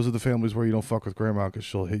 Those are the families where you don't fuck with grandma because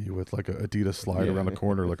she'll hit you with like a Adidas slide Yeah. around the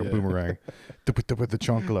corner like a Yeah. boomerang with the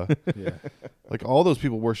chancla. Yeah. Like all those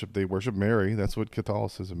people worship Mary. That's what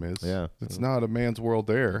Catholicism is. Yeah. It's not a man's world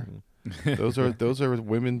there. Those are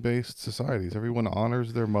women-based societies. Everyone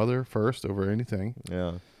honors their mother first over anything.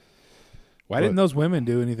 Yeah. Why didn't those women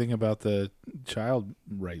do anything about the child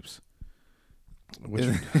rapes? Which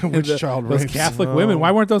The- child those rapes? Catholic women.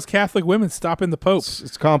 Why weren't those Catholic women stopping the Pope?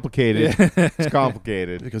 It's complicated. It's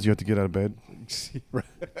complicated. Because you have to get out of bed.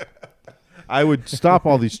 I would stop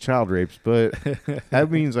all these child rapes, but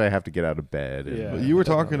that means I have to get out of bed. and- Yeah. But you were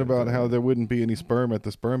talking about how there wouldn't be any sperm at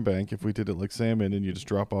the sperm bank if we did it like salmon and you just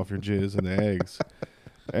drop off your jizz and the eggs.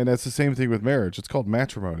 And that's the same thing with marriage. It's called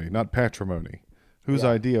matrimony, not patrimony. Whose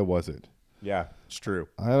idea was it? Yeah, it's true.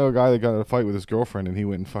 I know a guy that got in a fight with his girlfriend and he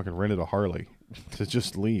went and fucking rented a Harley to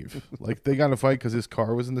just leave. Like they got in a fight because his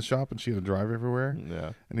car was in the shop and she had to drive everywhere.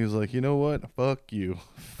 Yeah. And he was like, you know what? Fuck you.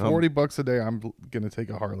 $40 a day. I'm going to take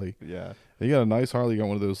a Harley. Yeah. And you got a nice Harley. You got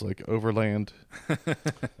one of those like overland,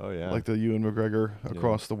 Oh yeah. like the Ewan McGregor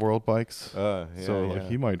across the world bikes. Yeah, So like yeah.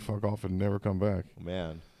 he might fuck off and never come back.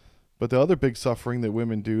 Man. But the other big suffering that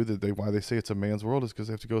women do, why they say it's a man's world, is because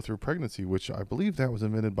they have to go through pregnancy, which I believe that was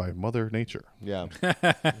invented by Mother Nature. Yeah.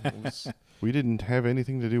 We didn't have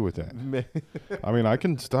anything to do with that. I mean, I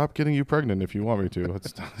can stop getting you pregnant if you want me to.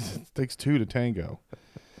 It takes two to tango.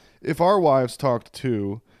 If our wives talked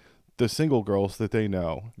to the single girls that they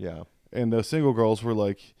know, Yeah. and the single girls were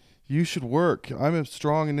like, you should work. I'm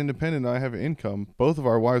strong and independent. I have income. Both of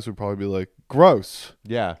our wives would probably be like, gross.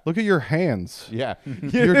 Yeah. Look at your hands. Yeah.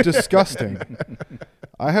 You're disgusting.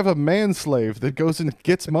 I have a manslave that goes and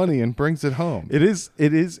gets money and brings it home. It is.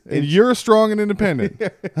 And you're strong and independent.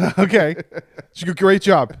 Okay. Great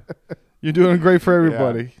job. You're doing great for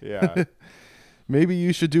everybody. Yeah. Maybe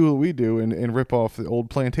you should do what we do and rip off the old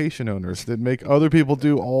plantation owners that make other people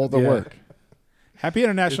do all the Yeah. work. Happy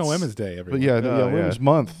International Women's Day, everyone. But yeah, Oh, Women's yeah.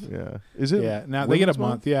 Month. Yeah. Is it? Yeah, now they get a Women's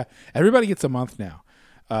month. Yeah, everybody gets a month now.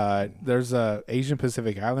 There's a Asian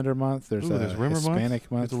Pacific Islander month. There's Ooh, a there's Rimmer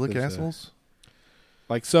Hispanic month. Get to lick There's assholes.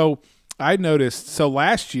 so I noticed. So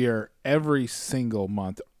last year, every single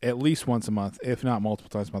month, at least once a month, if not multiple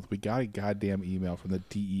times a month, we got a goddamn email from the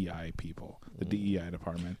DEI people, the DEI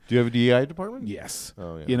department. Do you have a DEI department? Yes.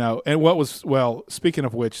 Oh, yeah. You know, and what was speaking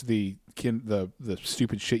of which, the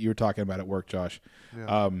stupid shit you were talking about at work, Josh.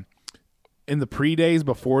 Yeah. In the pre-days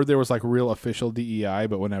before there was like real official DEI,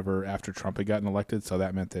 but whenever after Trump had gotten elected, so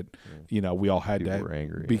that meant that we all had People to were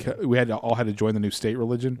angry. because we all had to join the new state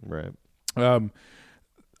religion. Right.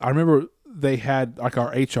 I remember they had like our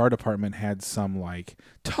HR department had some like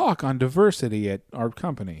talk on diversity at our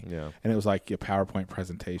company. Yeah. And it was like a PowerPoint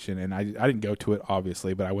presentation, and I didn't go to it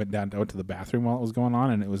obviously, but I went to the bathroom while it was going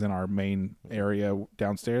on, and it was in our main area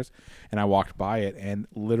downstairs, and I walked by it, and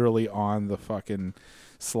literally on the fucking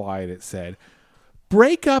slide it said,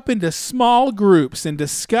 break up into small groups and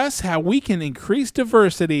discuss how we can increase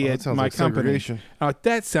diversity That at sounds my like company. segregation. I'm like,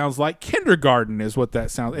 that sounds like kindergarten is what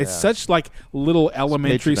that sounds. It's Yeah. such like little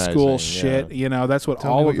elementary school patronizing, shit. That's what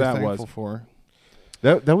Tell me all what of you're that was. thankful for.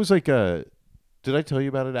 That was like a. Did I tell you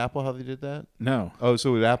about at Apple how they did that? No. Oh,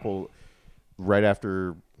 so at Apple, right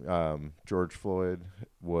after George Floyd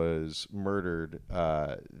was murdered,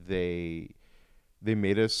 they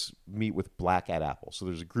made us meet with Black at Apple. So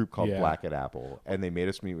there's a group called Yeah. Black at Apple, and they made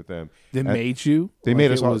us meet with them. They And made you? They Like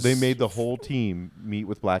made it us. All, was- they made the whole team meet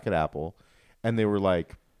with Black at Apple, and they were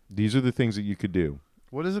like, "These are the things that you could do."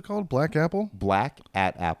 What is it called? Black Apple? Black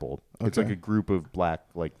at Apple. It's Okay. like a group of black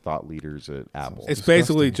thought leaders at Apple. It's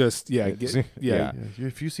basically disgusting. just yeah. Yeah. Yeah,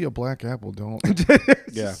 if you see a black apple, don't.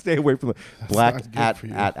 Yeah. Stay away from the Black not good at for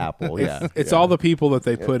you. Apple. Yeah, It's yeah. all the people that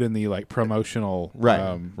they put in the like promotional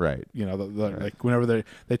Right, right. Like whenever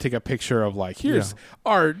they take a picture of like here's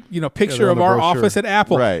our picture they're on of the our brochure. office at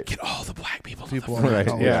Apple. Right. Get all the black people. People on the on Right. the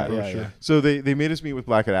college Yeah, brochure. yeah. So they made us meet with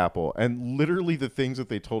Black at Apple, and literally the things that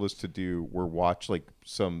they told us to do were watch like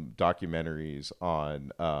some documentaries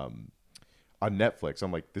on Netflix.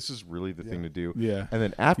 I'm like, this is really the thing to do. Yeah. And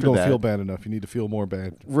then You after don't that, feel bad enough. You need to feel more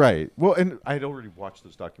bad. right? Well, and I'd already watched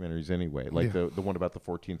those documentaries anyway, like Yeah. the one about the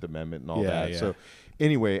 14th Amendment and all Yeah, that. yeah. So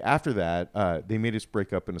anyway, after that, they made us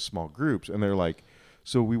break up into small groups, and they're like,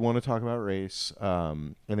 so we want to talk about race,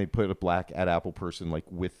 and they put a Black at Apple person like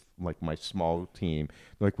with like my small team.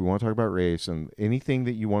 They're like, we want to talk about race and anything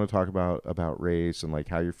that you want to talk about race and like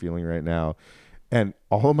how you're feeling right now. And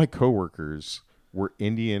all of my coworkers were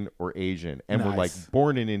Indian or Asian and were like Nice.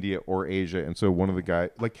 born in India or Asia. And so one of the guys,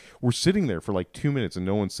 like, we're sitting there for like 2 minutes and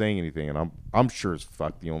no one's saying anything. And I'm sure as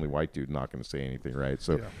fuck the only white dude not going to say anything, right?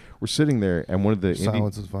 So Yeah. we're sitting there, and one of the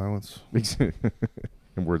Silence is violence.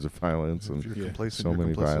 and words of violence and If you're complacent, so you're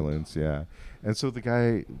many complicit. violence, yeah. And so the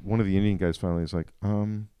guy, one of the Indian guys, finally is like,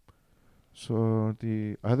 so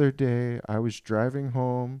the other day I was driving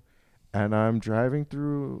home, and I'm driving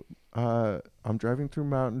through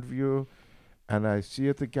Mountain View, and I see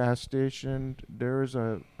at the gas station there is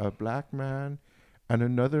a black man, and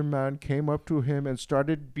another man came up to him and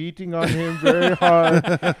started beating on him very hard,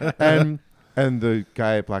 and the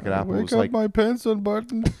guy at Black at Apple Wake was up, like, my pants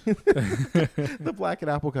unbuttoned. the Black and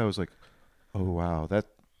Apple guy was like, "Oh wow,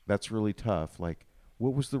 that's really tough. Like,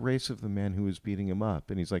 what was the race of the man who was beating him up?"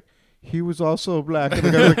 And he's like, "He was also black." And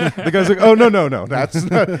the guy's like, "Oh no, that's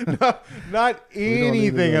not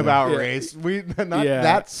anything know. about Yeah. race. We not Yeah.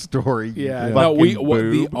 that story." you Yeah, fucking no,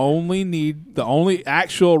 the boob." only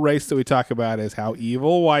actual race that we talk about is how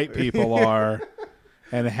evil white people are,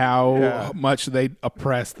 and how Yeah. much they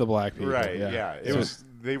oppress the black people. Right? Yeah, it So- was.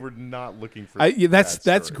 They were not looking for. that's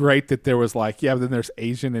that story. great that there was like but then there's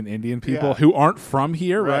Asian and Indian people Yeah. who aren't from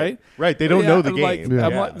here, right? Right. They don't know the I'm game. like, Yeah.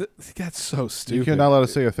 I'm Yeah. like, that's so stupid. You're not allowed to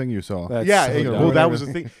say a thing you saw. That's Yeah, so well, dumb. that was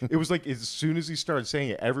the thing. It was like as soon as he started saying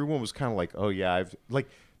it, everyone was kind of like, "Oh yeah, I've like."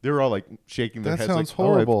 They were all like shaking their That heads. sounds like, "Oh,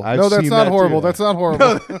 horrible. I've no, that's seen not that horrible. too." That's not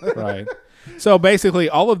horrible. right. So basically,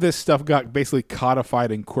 all of this stuff got basically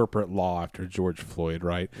codified in corporate law after George Floyd,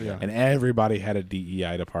 right? Yeah. And everybody had a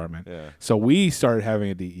DEI department. Yeah. So we started having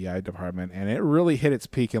a DEI department, and it really hit its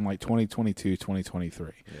peak in like 2022,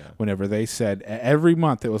 2023. Whenever they said every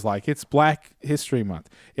month, it was like, it's Black History Month,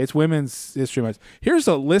 it's Women's History Month. Here's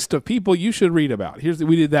a list of people you should read about.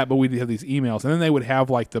 We did that, but we did have these emails, and then they would have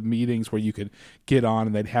like the meetings where you could get on,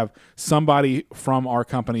 and they'd have somebody from our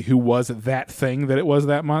company who was that thing that it was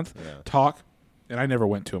that month talk. And I never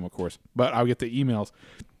went to them, of course, but I would get the emails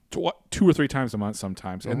 2 or 3 times a month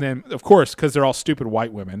sometimes. And then, of course, because they're all stupid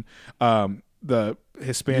white women, the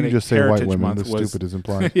Hispanic You just say Heritage white women. Month The was stupid is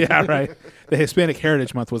implied. yeah, right. The Hispanic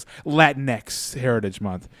Heritage Month was Latinx Heritage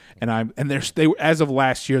Month, and they were, as of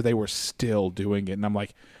last year, they were still doing it. And I'm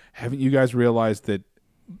like, haven't you guys realized that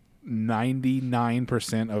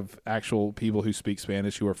 99% of actual people who speak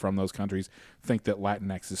Spanish who are from those countries think that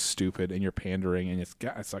Latinx is stupid and you're pandering, and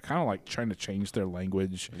it's like, kind of like trying to change their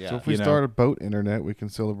language. So if we start a boat internet, we can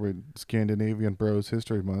celebrate Scandinavian Bros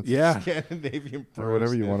History Month. Yeah. Scandinavian Or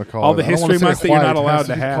whatever you want to call All it. the I don't wanna history say months that you're white. not It allowed has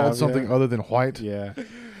to be have, called something yeah. other than white. Yeah.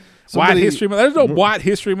 Somebody- White History Month. There's no White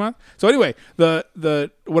History Month. So anyway,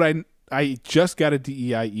 what I just got a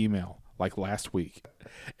DEI email like last week,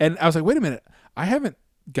 and I was like, wait a minute, I haven't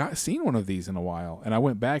seen one of these in a while. And I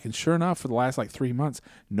went back, and sure enough, for the last like 3 months,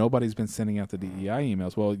 nobody's been sending out the DEI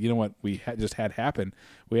emails. Well, you know what we just had happen?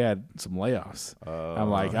 We had some layoffs. I'm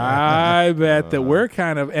like, I bet that we're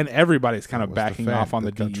kind of, and everybody's kind of was the backing fad off on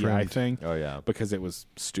the that got DEI trimmed. thing. Oh yeah, Because it was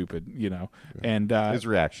stupid, and it's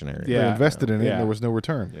reactionary. They Yeah. invested in it, Yeah. and there was no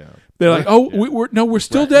return. Yeah. they're like, oh, we're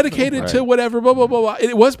still dedicated to Right. whatever, blah blah blah blah.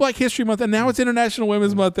 It was Black History Month, and now it's International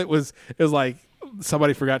Women's Month. It was like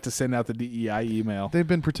somebody forgot to send out the DEI email. They've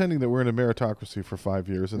been pretending that we're in a meritocracy for 5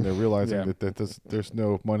 years, and they're realizing Yeah. that there's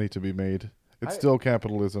no money to be made. It's still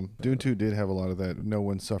capitalism. Dune 2 did have a lot of that. No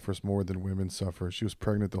one suffers more than women suffer. She was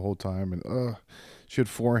pregnant the whole time, and she had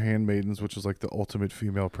 4 handmaidens, which is like the ultimate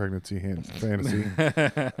female pregnancy fantasy.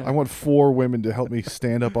 I want 4 women to help me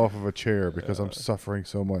stand up off of a chair because I'm suffering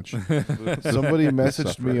so much. Somebody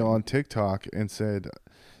messaged me on TikTok and said,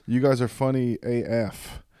 "You guys are funny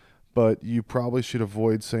AF. But you probably should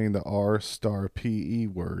avoid saying the R*PE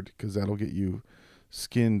word because that'll get you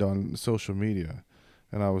skinned on social media."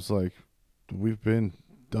 And I was like, we've been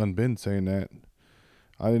saying that.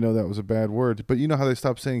 I didn't know that was a bad word. But you know how they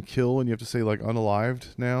stopped saying kill and you have to say like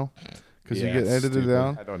unalived now? Because Yeah, you get it's edited stupid.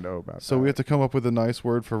 down. I don't know about So that. we have to come up with a nice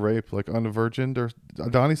word for rape, like unvirgined, or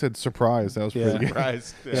Donnie said surprise. That was Yeah. pretty good.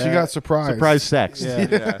 Surprise. She got surprised. Surprise sex. Yeah.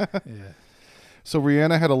 Yeah. Yeah. So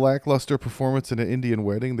Rihanna had a lackluster performance in an Indian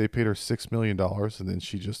wedding. They paid her $6 million, and then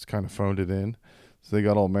she just kind of phoned it in. So they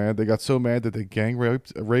got all mad. They got so mad that they gang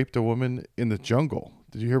raped a woman in the jungle.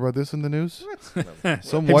 Did you hear about this in the news? Some Have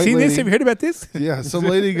you white seen lady, this? Have you heard about this? Yeah, some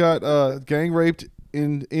lady got gang raped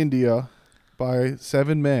in India by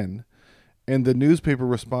 7 men, and the newspaper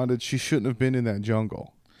responded she shouldn't have been in that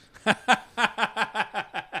jungle.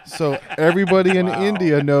 So everybody in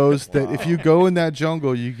India knows that if you go in that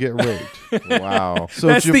jungle, you get raped. Wow. So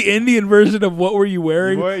That's the Indian version of what were you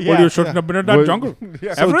wearing? Well, when yeah, you were shooting up in that Well, jungle.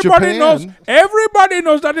 yeah. So Everybody Japan- knows. Everybody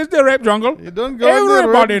knows that is the rape jungle. You don't go in the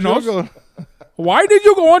Everybody rape knows. jungle. Why did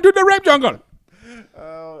you go into the rape jungle?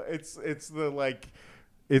 Oh,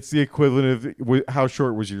 it's the equivalent of how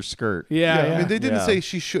short was your skirt? Yeah, I mean, they didn't Yeah. say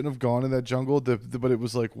she shouldn't have gone in that jungle, but it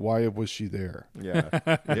was like, why was she there? Yeah.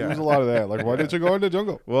 There was a lot of that. Like, why did you go in the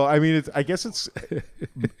jungle? Well, I mean, I guess it's.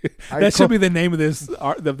 that should be the name of this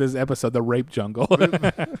episode, the rape jungle.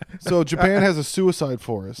 So Japan has a suicide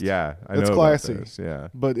forest. Yeah, I That's know classy. About this. Yeah.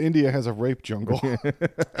 But India has a rape jungle.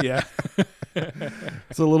 yeah.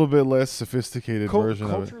 It's a little bit less sophisticated version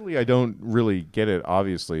of it. Culturally, I don't really get it,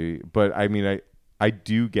 obviously, but I mean, I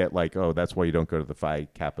do get like, oh, that's why you don't go to the Phi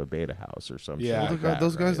Kappa Beta house or something. Yeah. Well, like that,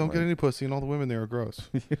 those guys right? don't Like, get any pussy, and all the women there are gross.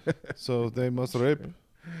 So they must rape.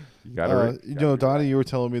 You gotta, You know, Donnie, you were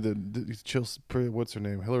telling me that what's her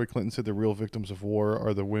name? Hillary Clinton said the real victims of war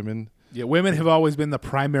are the women. Yeah, women have always been the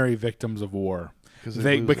primary victims of war.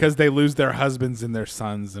 They Because they lose their husbands and their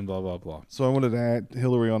sons and blah, blah, blah. So I wanted to add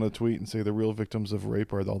Hillary on a tweet and say the real victims of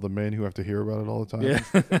rape are all the men who have to hear about it all the time.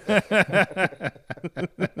 Yeah.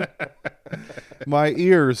 My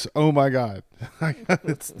ears, oh my God.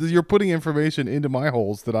 You're putting information into my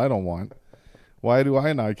holes that I don't want. Why do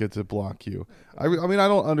I not get to block you? I mean, I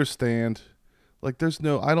don't understand. Like, I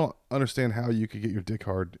don't understand how you could get your dick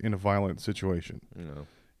hard in a violent situation.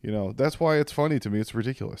 You know, that's why it's funny to me. It's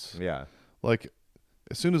ridiculous. Yeah. Like,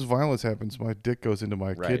 as soon as violence happens, my dick goes into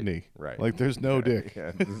my kidney. Right. Like, there's no dick.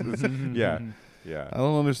 Yeah. Yeah. Yeah. I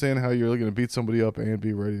don't understand how you're going to beat somebody up and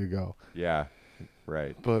be ready to go. Yeah.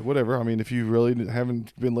 Right. But whatever. I mean, if you really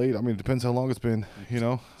haven't been late, I mean, it depends how long it's been. You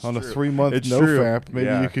know, on a true. 3-month It's no true. fap, maybe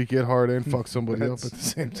Yeah. you could get hard and fuck somebody up at the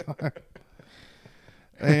same time.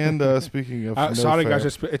 And speaking of no sorry, fap,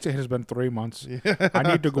 guys. It has been 3 months. I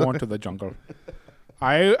need to go into the jungle.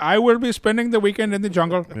 I will be spending the weekend in the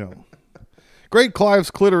jungle. yeah. Great Clive's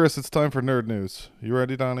clitoris. It's time for nerd news. You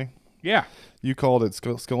ready, Donnie? Yeah. You called it.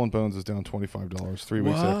 Skull and Bones is down $25 3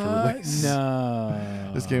 weeks after release.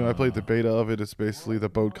 No. This game, I played the beta of it. It's basically the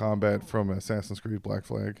boat combat from Assassin's Creed Black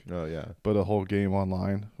Flag, Oh yeah. but a whole game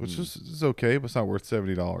online, which is okay, but it's not worth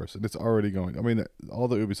 $70. And it's already going. I mean, all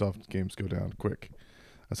the Ubisoft games go down quick.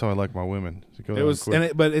 That's how I like my women. To go It down was,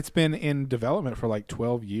 quick. but it's been in development for like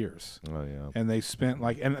 12 years, Oh yeah. and they spent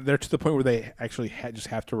and they're to the point where they actually just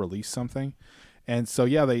have to release something, and so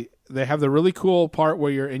yeah, they have the really cool part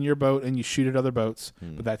where you're in your boat and you shoot at other boats,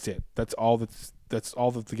 but that's it. That's all that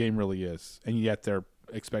the game really is, and yet they're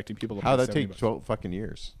expecting people to. How pay that $70. take 12 fucking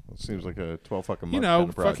years? It seems like a 12 fucking month. You know, kind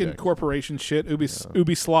of fucking project. corporation shit.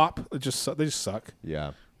 Ubi slop. They just suck.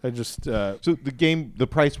 Yeah. They just So the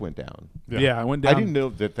price went down. yeah. I went down. I didn't know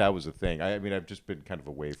that was a thing. I mean, I've just been kind of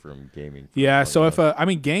away from gaming. for Yeah, long so enough. if I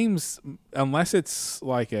mean games, unless it's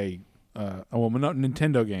like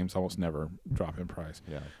Nintendo games almost never drop in price.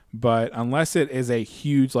 Yeah. But unless it is a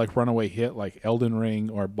huge like runaway hit like Elden Ring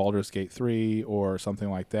or Baldur's Gate 3 or something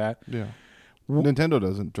like that. Yeah. Nintendo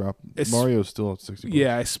doesn't drop. Mario's still at $60.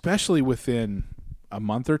 Yeah, especially within a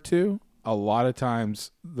month or two, a lot of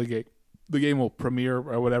times the game will premiere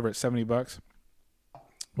or whatever at $70.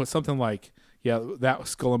 But something like that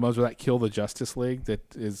Skull and Bones or that Kill the Justice League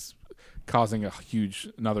that is causing a huge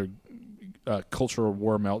another cultural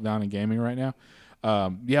war meltdown in gaming right now.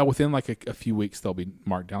 Within like a few weeks they'll be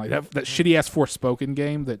marked down. Like that shitty ass Forspoken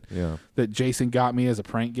game that Jason got me as a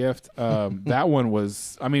prank gift. That one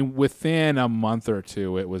was, I mean, within a month or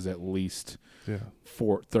two it was at least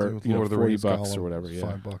Lord of the $40 Rings or Gollum, whatever. it's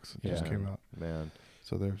Yeah. $5. It just came out. Man.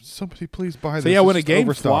 So there's somebody please buy this. So yeah, when a It's game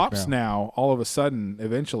overstocked flops now, all of a sudden,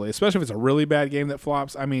 eventually, especially if it's a really bad game that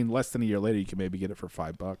flops, I mean, less than a year later, you can maybe get it for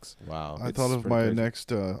 $5. Wow. I It's thought of pretty my crazy.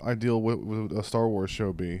 next ideal what would a Star Wars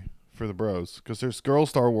show be for the bros, because there's girl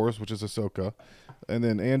Star Wars, which is Ahsoka, and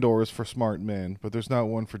then Andor is for smart men, but there's not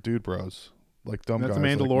one for dude bros like dumb That's guys. The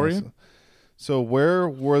like Mandalorian? myself. So where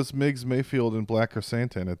was Migs Mayfield and Black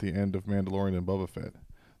Chrysanthemum at the end of Mandalorian and Boba Fett?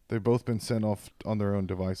 They've both been sent off on their own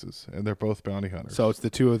devices, and they're both bounty hunters. So it's the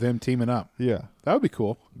two of them teaming up. yeah, That would be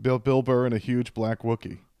cool. Bill Burr and a huge black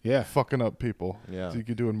Wookiee. Yeah. Fucking up people. Yeah. So you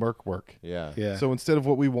could do merc work. Yeah. Yeah. So instead of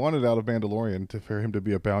what we wanted out of Mandalorian, for him to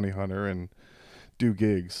be a bounty hunter and do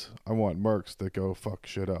gigs, I want mercs that go fuck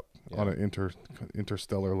shit up on an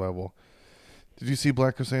interstellar level. Did you see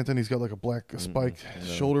Black Chrysanthemum? He's got like a black spike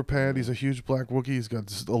shoulder pad. He's a huge black Wookiee. He's got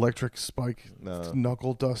this electric spike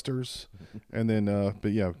knuckle dusters. And then,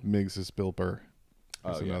 but yeah, Migs is Bill Burr.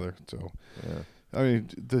 He's another. So, I mean,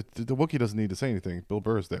 the Wookiee doesn't need to say anything. Bill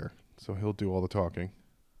Burr's there, so he'll do all the talking.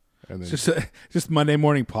 And then Just Monday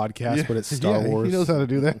morning podcast, but it's Star Wars. He knows how to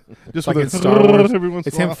do that. Just Like with in a Star Wars. every once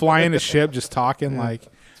It's in a him while. flying a ship, just talking like,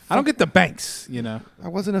 I don't get the banks, you know? I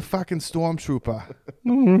wasn't a fucking stormtrooper.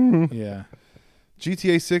 Yeah.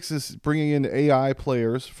 GTA 6 is bringing in AI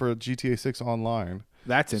players for GTA 6 online.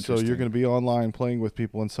 That's interesting. So you're going to be online playing with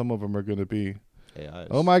people, and some of them are going to be, AIs.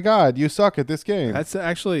 oh my God, you suck at this game. That's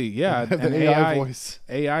actually, yeah. The and AI voice.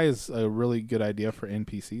 AI is a really good idea for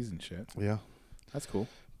NPCs and shit. Yeah. That's cool.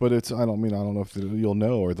 But it's, I don't know if you'll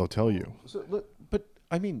know or they'll tell you. So, but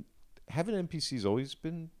I mean, haven't NPCs always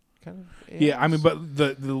been kind of? AIs? Yeah, I mean, but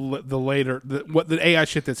the later the AI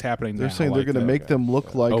shit that's happening They're now, saying they're like going to make them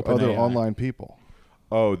look like Open other AI. online people.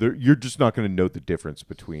 Oh, you're just not going to know the difference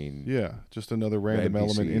between. Yeah, just another random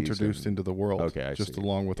element NPCs introduced and- into the world. Okay, I just see.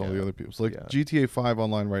 along with all the Yeah. other people. So like Yeah. GTA 5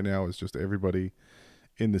 online right now is just everybody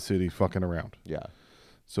in the city fucking around. Yeah.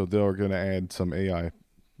 So they're going to add some AI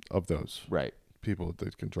of those Right. people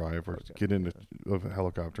that can drive or get in a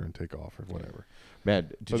helicopter and take off or whatever. Man,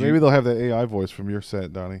 did But you? maybe they'll have the AI voice from your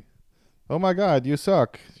set, Donnie. Oh my God, you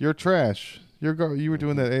suck. You're trash. You were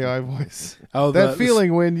doing that AI voice. Oh, That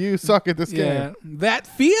feeling when you suck at this Yeah, game. that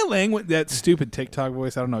feeling with that stupid TikTok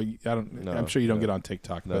voice. I don't know. No, I'm sure you don't no. get on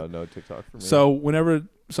TikTok. no, But no TikTok for me. so whenever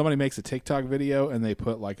somebody makes a TikTok video and they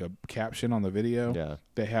put like a caption on the video,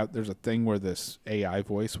 yeah. there's a thing where this AI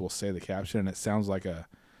voice will say the caption and it sounds like a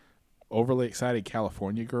overly excited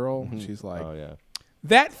California girl. She's like, Oh yeah.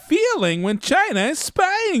 that feeling when China is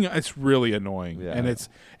spying. It's really annoying, Yeah.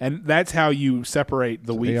 and that's how you separate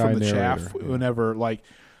the wheat AI from the chaff. narrator, yeah. Whenever like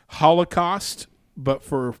Holocaust, but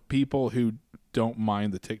for people who don't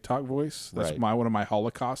mind the TikTok voice, that's Right. one of my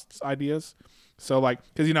Holocaust ideas. So like,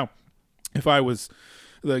 because if I was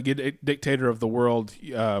the dictator of the world,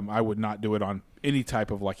 I would not do it on any type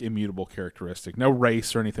of like immutable characteristic, no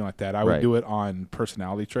race or anything like that. I would Right. do it on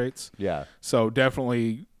personality traits. Yeah. So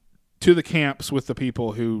definitely to the camps with the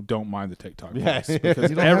people who don't mind the TikTok Yeah. voice, because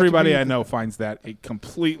You don't have to everybody be I the- know finds that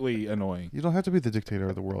completely annoying. You don't have to be the dictator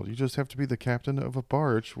of the world. You just have to be the captain of a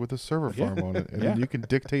barge with a server farm on it, and then you can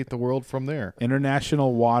dictate the world from there.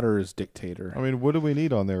 International waters dictator. I mean, what do we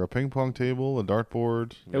need on there? A ping pong table, a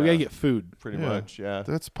dartboard. Yeah, we gotta get food. Pretty Yeah. much. Yeah.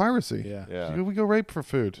 That's piracy. Yeah. Yeah. We go rape for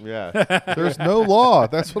food. Yeah. There's no law.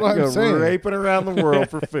 That's what I'm Go saying. raping around the world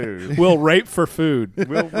for food. We'll rape for food.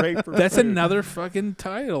 We'll rape for That's food. another fucking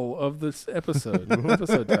title of this episode.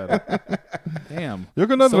 Episode title. Damn. You're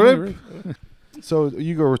gonna So many rape. So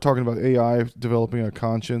you were talking about AI developing a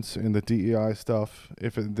conscience and the DEI stuff.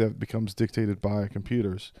 If that becomes dictated by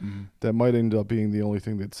computers, Mhm. that might end up being the only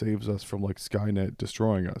thing that saves us from like Skynet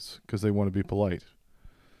destroying us because they want to be polite.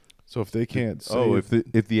 So if they can't, Oh, save,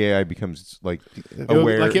 if the AI becomes like It would,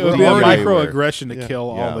 aware, like it would be a already microaggression to Yeah.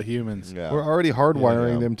 kill Yeah. all the humans. Yeah. we're already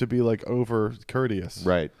hardwiring Yeah. them to be like over courteous,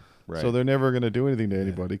 Right. Right. So they're never going to do anything to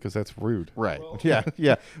anybody because that's rude. Right. Yeah.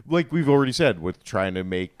 Yeah. Like we've already said, with trying to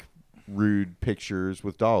make rude pictures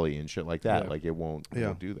with Dolly and shit like that. Yeah. Like it won't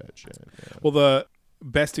Yeah. do that shit. Yeah. Well, the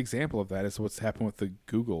best example of that is what's happened with the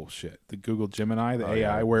Google shit, the Google Gemini, the Oh,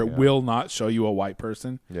 AI, yeah. where Yeah. it will not show you a white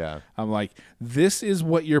person. Yeah. I'm like, this is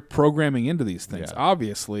what you're programming into these things. Yeah.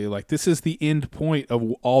 Obviously, like this is the end point of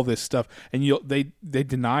all this stuff, and they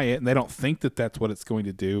deny it and they don't think that that's what it's going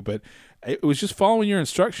to do. But it was just following your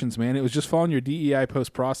instructions, man. It was just following your DEI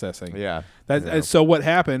post processing. Yeah. That Yeah. so what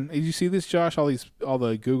happened? Did you see this, Josh? All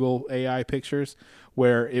the Google AI pictures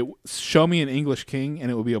where it show me an English king and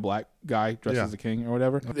it would be a black guy dressed Yeah. as a king or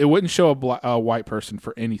whatever. It wouldn't show a white person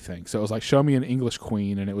for anything. So it was like show me an English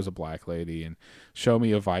queen and it was a black lady, and show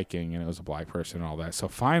me a Viking and it was a black person and all that. So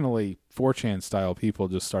finally, 4chan style people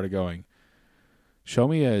just started going, show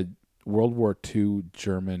me a World War II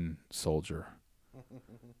German soldier,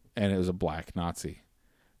 and it was a black Nazi.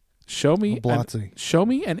 Show me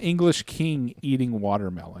an English king eating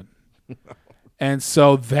watermelon. And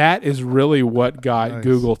so that is really what got Nice.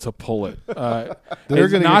 Google to pull it. They're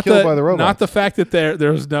It's going to not get killed the- by the robots. Not the fact that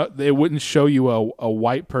there's no, it wouldn't show you a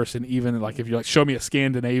white person, even like if you like show me a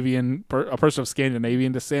Scandinavian, a person of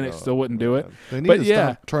Scandinavian descent, it still wouldn't do it. They need But to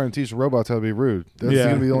yeah. stop trying to teach robots how to be rude. That's Yeah.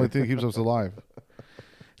 going to be the only thing that keeps us alive.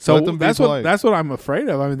 So Let them be polite. that's what I'm afraid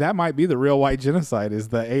of. I mean, that might be the real white genocide, is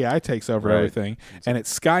the AI takes over Right. everything, and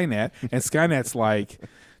it's Skynet, and Skynet's like,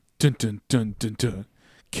 dun dun dun dun dun,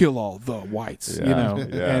 kill all the whites, you Yeah. know,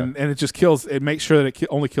 Yeah. and it just kills. It makes sure that it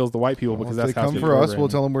only kills the white people, because If that's they how come it's for us, programmed. we'll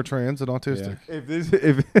tell them we're trans and autistic.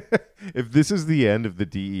 If this is the end of the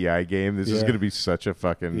DEI game, this is Yeah. going to be such a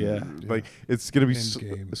fucking Yeah. like it's going to be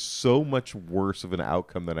Endgame. so much worse of an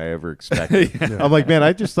outcome than I ever expected. I'm like, man,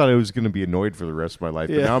 I just thought I was going to be annoyed for the rest of my life,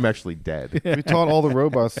 Yeah. but now I'm actually dead. We taught all the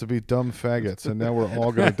robots to be dumb faggots, and now we're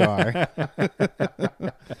all going to die.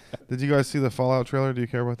 Did you guys see the Fallout trailer? Do you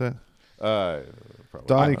care about that? Probably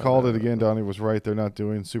Donnie not. called it again. Donnie was right. They're not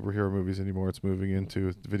doing superhero movies anymore. It's moving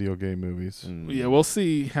into video game movies. Mm. Yeah, we'll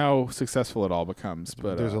see how successful it all becomes.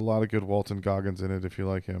 But There's a lot of good Walton Goggins in it if you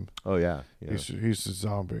like him. Oh yeah, yeah. He's a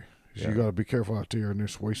zombie. Yeah. You got to be careful out there in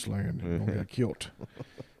this wasteland. You don't Mhm. get killed.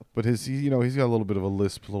 But he's got a little bit of a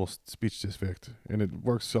lisp, little speech defect, and it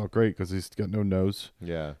works out great because he's got no nose.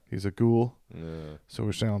 yeah. He's a ghoul, Yeah. so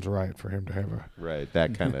it sounds right for him to have a. Right.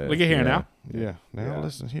 That kind of. look at here now. Yeah. Now Yeah.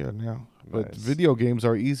 listen here now. But Nice. video games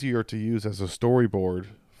are easier to use as a storyboard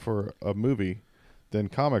for a movie than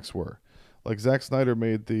comics were. Like Zack Snyder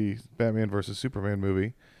made the Batman versus Superman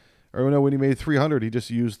movie. Or no, when he made 300, he just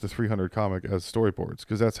used the 300 comic as storyboards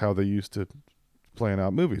because that's how they used to plan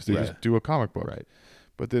out movies. They Right. just do a comic book. Right.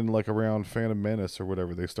 But then like around Phantom Menace or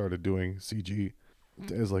whatever, they started doing CG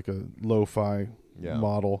as like a lo-fi Yeah.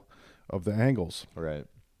 model of the angles. Right.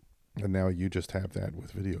 And now you just have that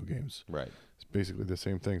with video games. Right. It's basically the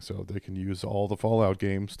same thing. So they can use all the Fallout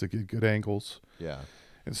games to get good angles Yeah.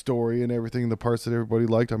 and story and everything, the parts that everybody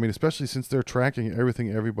liked. I mean, especially since they're tracking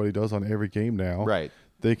everything everybody does on every game now. Right.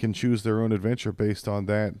 They can choose their own adventure based on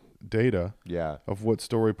that data Yeah. of what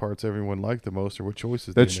story parts everyone liked the most or what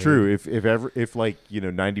choices That's they made. true. If like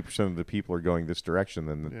 90% of the people are going this direction,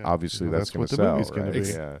 then Yeah. obviously Well, that's that's going what to the sell. movie's gonna right?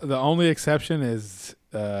 be. Yeah. The only exception is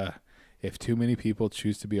if too many people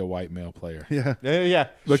choose to be a white male player. Yeah. Yeah.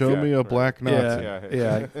 Yeah. Show yeah, me a right. black Nazi.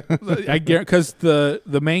 Yeah. I guarantee, because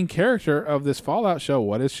the main character of this Fallout show,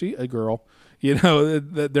 what is she? A girl. You know,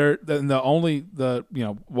 the only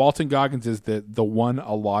Walton Goggins is the one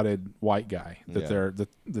allotted white guy that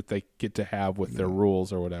that they get to have with their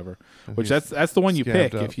rules or whatever. Which that's the one you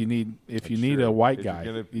pick up. if you need a white guy.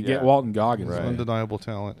 You get Walton Goggins. Right. Undeniable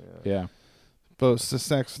talent. Yeah. But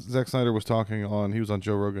Zack Snyder was talking he was on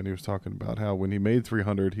Joe Rogan. He was talking about how when he made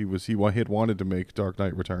 300, he had wanted to make Dark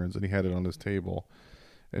Knight Returns, and he had it on his table.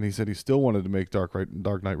 And he said he still wanted to make Dark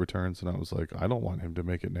Knight Returns, and I was like, I don't want him to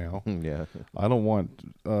make it now. Yeah. I don't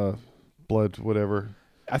want Blood whatever.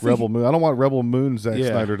 Rebel Moon. I don't want Rebel Moon Zack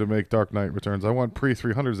Snyder to make Dark Knight Returns. I want pre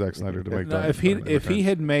 300 Zack Snyder to make Dark Knight Returns. If he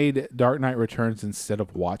had made Dark Knight Returns instead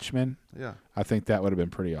of Watchmen, yeah, I think that would have been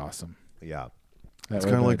pretty awesome. Yeah. it's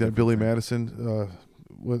kind of like that Billy Madison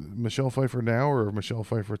with Michelle Pfeiffer now or Michelle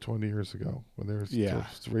Pfeiffer 20 years ago when they were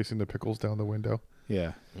just racing the pickles down the window.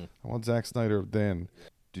 Yeah. I want Zack Snyder then.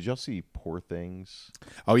 Did y'all see Poor Things?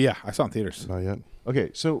 Oh yeah, I saw it in theaters. Not yet.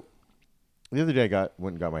 Okay, so the other day I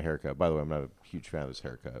went and got my haircut. By the way, I'm not a huge fan of this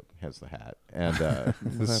haircut. Hence the hat. And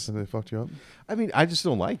What happened? They fucked you up? I mean, I just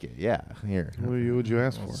don't like it. Yeah. Here. What would you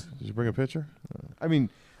ask for? Did you bring a picture? I mean,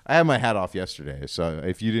 I had my hat off yesterday, so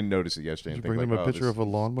if you didn't notice it yesterday, Did and you bring think them a like, picture of a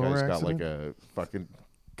lawnmower guy's accident? got like a fucking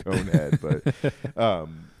cone head,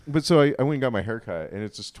 but so I went and got my haircut, and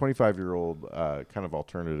it's this 25-year-old kind of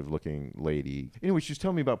alternative-looking lady. Anyway, she was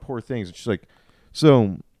telling me about Poor Things, and she's like,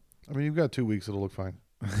 so I mean, you've got 2 weeks. It'll look fine.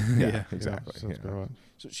 Yeah. exactly. So it's going on.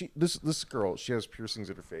 So this girl, she has piercings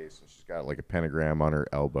in her face, and she's got like a pentagram on her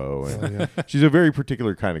elbow, and she's a very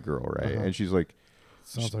particular kind of girl, right? Uh-huh. And she's like,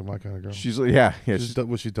 Sounds like my kind of girl. she's like, yeah.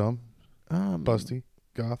 Was she dumb? Busty?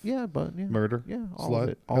 Goth? Yeah, but yeah. Murder? Yeah, all Slut? of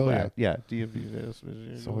it. All Hell that. yeah.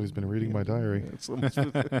 Somebody's been reading my diary.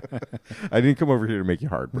 I didn't come over here to make you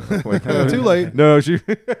hard, bro. Like, Too late. No, she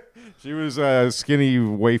was a skinny,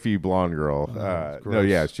 wafy blonde girl. No, gross.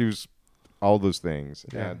 yeah, she was all those things.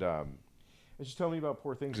 Yeah. And she's telling me about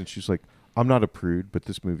Poor Things, and she's like, I'm not a prude, but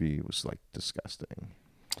this movie was like disgusting.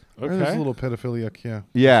 There's a little pedophiliac, yeah.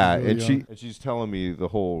 Yeah, Really and young. she's telling me the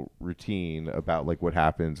whole routine about like what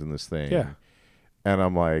happens in this thing. Yeah. And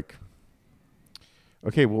I'm like,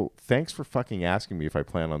 okay, well, thanks for fucking asking me if I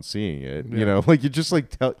plan on seeing it. Yeah. You know, like you just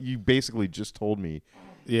like you basically just told me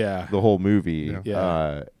Yeah. the whole movie.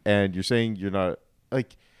 Yeah. And you're saying you're not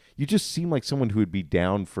like, you just seem like someone who would be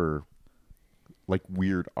down for like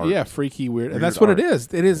weird art. Yeah, freaky, weird. And Weird that's what art. it is.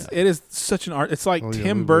 It is such an art. It's like Oh, yeah,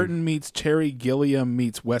 Tim movie. Burton meets Terry Gilliam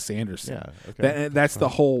meets Wes Anderson. Yeah. Okay. That's the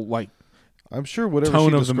whole like I'm sure whatever tone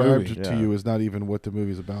she of the described movie. to Yeah. you is not even what the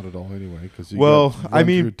movie's about at all anyway. Because I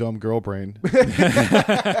mean, dumb girl brain.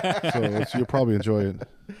 So you'll probably enjoy it.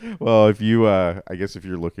 well, if you, I guess if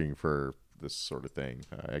you're looking for this sort of thing,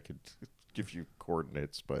 I could give you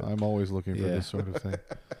coordinates, but I'm always looking for Yeah. this sort of thing.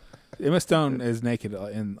 Emma Stone is naked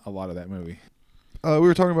in a lot of that movie. We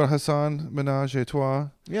were talking about Hassan Menage a Trois,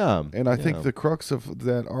 yeah. and I think the crux of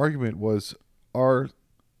that argument was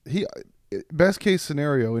best case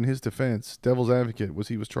scenario in his defense, devil's advocate, was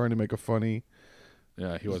he was trying to make a funny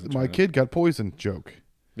Yeah, he wasn't. my kid got poisoned joke,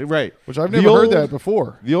 right. which I've The never heard old- that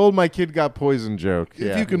before. The old "my kid got poisoned" joke.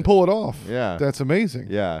 If you can pull it off, Yeah. that's amazing.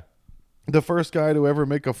 Yeah. The first guy to ever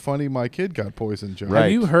make a funny "my kid got poisoned" joke. Right.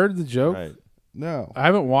 Have you heard the joke? Right. No, I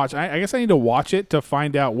haven't watched. I guess I need to watch it to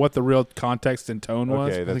find out what the real context and tone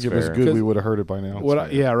was. Okay, I that's think if it was fair. good, we 'Cause would have heard it by now.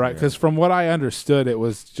 Yeah, right. Because from what I understood, it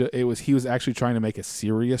was he was actually trying to make a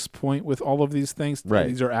serious point with all of these things. Right.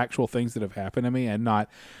 These are actual things that have happened to me, and not.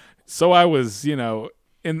 So I was,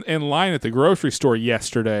 in line at the grocery store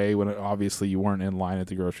yesterday. When obviously you weren't in line at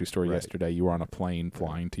the grocery store Right. yesterday, you were on a plane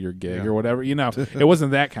flying to your gig Yeah. or whatever. It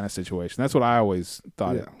wasn't that kind of situation. That's what I always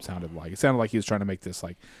thought Yeah. it sounded like. It sounded like he was trying to make this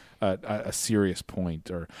like a serious point,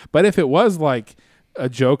 but if it was like a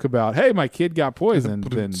joke about, hey, my kid got poisoned,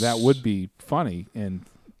 then that would be funny, and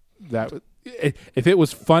that if it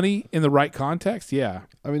was funny in the right context, yeah,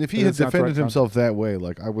 I mean, if he But had it's not the right defended himself that way,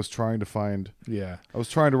 like I was trying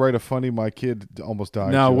to write a funny "my kid almost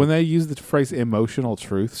died." No, joke. when they use the phrase emotional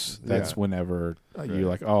truths, that's whenever you're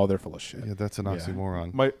like, oh, they're full of shit. yeah, that's an Yeah.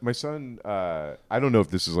 oxymoron. My son, I don't know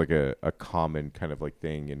if this is like a common kind of like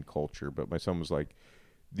thing in culture, but my son was like,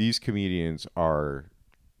 these comedians are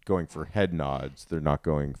going for head nods. They're not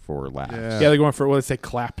going for laughs. Yeah. Yeah, they're going for what they say,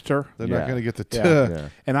 clapter. They're Yeah. not going to get the. Yeah. Yeah.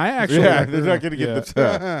 And I actually, Yeah, they're not going to get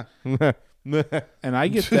yeah. the And I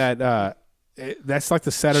get that. That's like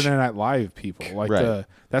the Saturday Night Live people. Like Right.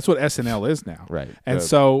 that's what SNL is now. Right. And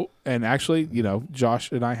and actually,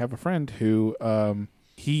 Josh and I have a friend who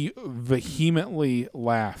he vehemently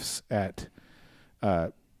laughs at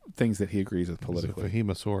things that he agrees with politically.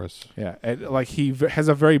 Vehemosaurus. Yeah, and, like he has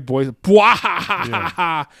a very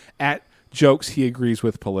at jokes he agrees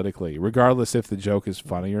with politically, regardless if the joke is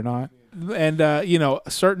funny or not.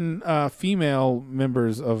 certain female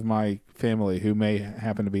members of my family who may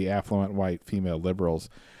happen to be affluent white female liberals,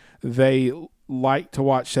 they like to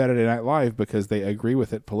watch Saturday Night Live because they agree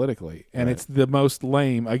with it politically, and it's the most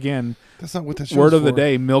lame. Again, That's not what that show's word of the for.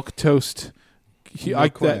 day: milk toast.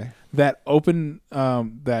 Like clay. that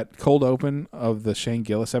cold open of the Shane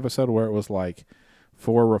Gillis episode where it was like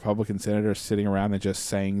 4 Republican senators sitting around and just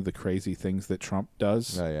saying the crazy things that Trump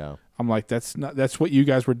does. Oh yeah. I'm like, that's what you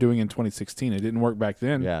guys were doing in 2016. It didn't work back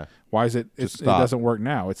then. Yeah. Why is it? It stop. doesn't work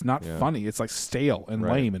now. It's not funny. It's like stale and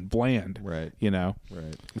Right. lame and bland. Right.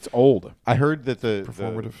 Right. It's old. I heard that the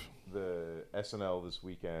Performative. the SNL this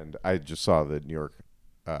weekend. I just saw the New York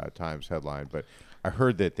Times headline, but I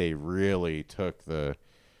heard that they really took the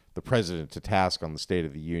president to task on the State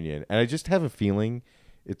of the Union, and I just have a feeling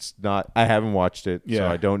it's not. I haven't watched it, so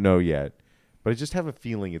I don't know yet. But I just have a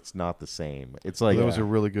feeling it's not the same. It's like That was a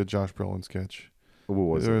really good Josh Brolin sketch. what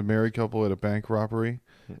was They were it? a married couple at a bank robbery,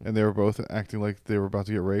 and they were both acting like they were about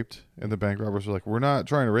to get raped. And the bank robbers were like, "We're not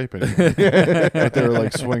trying to rape anyone." But they were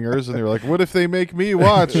like swingers, and they were like, "What if they make me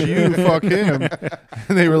watch you fuck him?"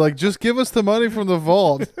 And they were like, "Just give us the money from the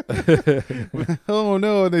vault." Oh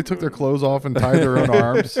no! And they took their clothes off and tied their own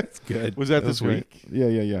arms. It's good. Was that It was this great. week?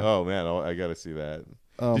 Yeah. Oh man, I got to see that.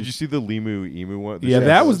 Did you see the Limu Emu one? Yeah,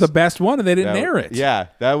 that was the best one, and they didn't air it. Yeah,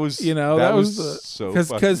 that was. that was so because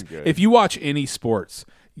fucking good. if you watch any sports,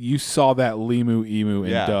 you saw that Limu, Emu,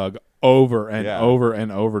 and Yeah. Doug over and Yeah. over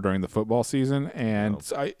and over during the football season, and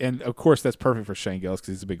and of course that's perfect for Shane Gillis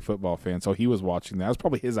because he's a big football fan. So he was watching that. It was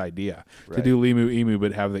probably his idea to Right. do Limu, Emu,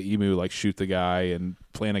 but have the emu like shoot the guy and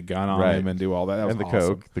plant a gun on Right. him and do all that. That was and the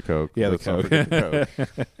awesome. Coke. Yeah, the Let's not Coke. forget the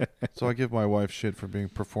Coke. So I give my wife shit for being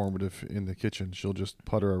performative in the kitchen. She'll just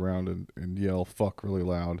putter around and yell "fuck" really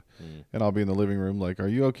loud, and I'll be in the living room like, "Are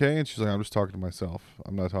you okay?" And she's like, "I'm just talking to myself.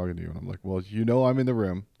 I'm not talking to you." And I'm like, "Well, you know I'm in the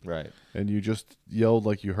room, Right. and you just yelled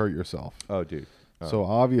like you hurt yourself. Oh, dude. Oh, So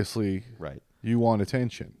obviously right. you want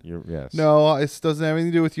attention." Yes. No, it doesn't have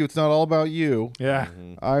anything to do with you. It's not all about you. Yeah,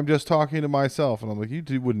 I'm just talking to myself. And I'm like,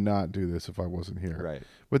 would not do this if I wasn't here. Right.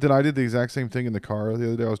 But then I did the exact same thing in the car the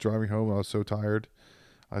other day. I was driving home. I was so tired.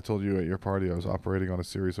 I told you at your party I was operating on a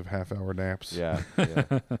series of half-hour naps. Yeah.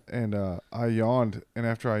 Yeah. And I yawned. And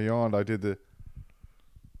after I yawned, I did the...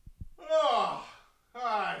 Oh,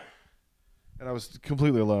 hi. And I was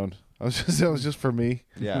completely alone. That was just for me.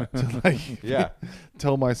 Yeah. To like Yeah.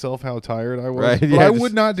 tell myself how tired I was. Right, But yeah, I just-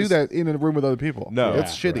 would not do that in a room with other people. No,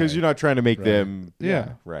 That's shitty. because you're not trying to make them.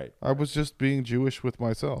 Yeah. Right. I was just being Jewish with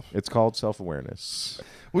myself. It's called self-awareness.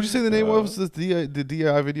 What'd you say the name was? The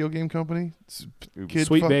DI video game company? Kid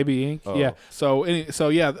Sweet fuck- Baby Inc. Oh. Yeah. So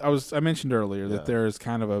yeah, I mentioned earlier Yeah. that there is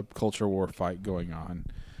kind of a culture war fight going on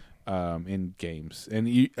in games, and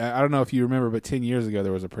I don't know if you remember, but 10 years ago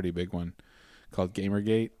there was a pretty big one called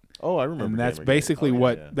Gamergate. Oh, I remember. And that's Gamergate. basically Oh, yeah,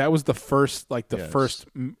 what yeah. that was the first Yes. first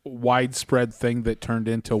widespread thing that turned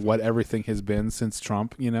into what everything has been since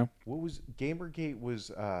Trump, What was Gamergate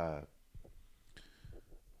was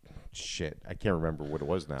shit. I can't remember what it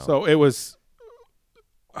was now. So it was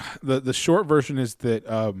the short version is that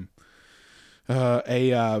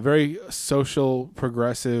a very social,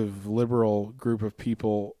 progressive, liberal group of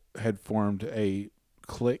people had formed a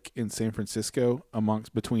clique in San Francisco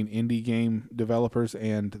between indie game developers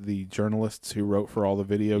and the journalists who wrote for all the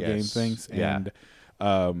video game Yes. things. Yeah.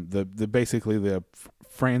 And basically the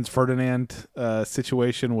Franz Ferdinand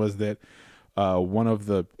situation was that one of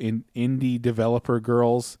the indie developer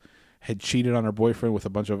girls had cheated on her boyfriend with a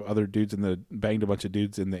bunch of other dudes banged a bunch of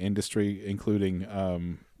dudes in the industry,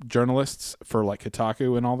 including journalists for like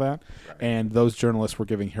Kotaku and all that. Right. And those journalists were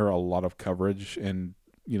giving her a lot of coverage and,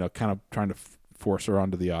 kind of trying to force her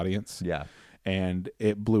onto the audience. Yeah. And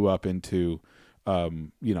it blew up into,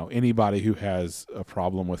 anybody who has a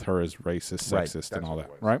problem with her is racist, sexist, and all that.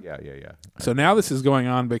 Right. Yeah. So now this is going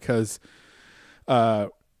on because,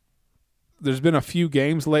 there's been a few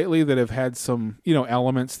games lately that have had some,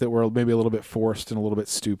 elements that were maybe a little bit forced and a little bit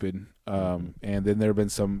stupid. And then there have been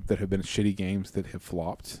some that have been shitty games that have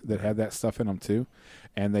flopped that had that stuff in them too.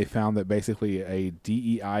 And they found that basically a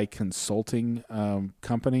DEI consulting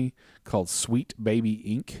company called Sweet Baby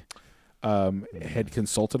Inc. Had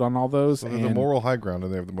consulted on all those. So they're the moral high ground,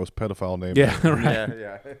 and they have the most pedophile name. Yeah, right.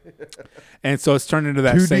 Yeah. And so it's turned into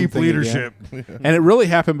that Too same deep thing leadership. again. And it really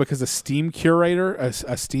happened because a Steam curator, a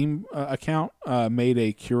Steam account, made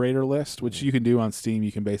a curator list, which you can do on Steam.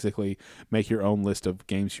 You can basically make your own list of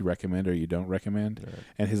games you recommend or you don't recommend. Right.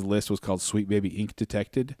 And his list was called Sweet Baby Inc.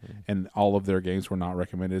 Detected, and all of their games were not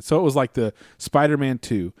recommended. So it was like the Spider-Man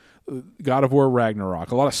 2, God of War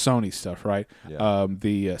Ragnarok, a lot of Sony stuff, right? Yeah.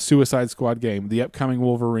 The Suicide Squad game, the upcoming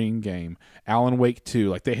Wolverine game, Alan Wake 2.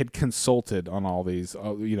 Like they had consulted on all these,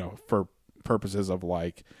 for purposes of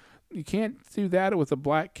like, you can't do that with a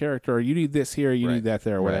black character. Or you need this here, you need that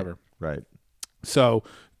there, or whatever. Right. So,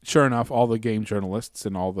 sure enough, all the game journalists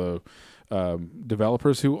and all the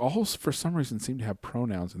developers who all, for some reason, seem to have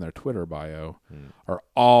pronouns in their Twitter bio are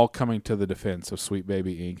all coming to the defense of Sweet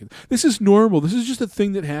Baby Inc. This is normal. This is just a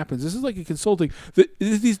thing that happens. This is like a consulting.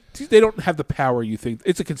 They don't have the power you think.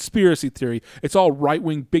 It's a conspiracy theory. It's all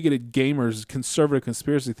right-wing, bigoted gamers, conservative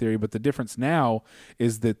conspiracy theory. But the difference now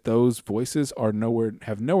is that those voices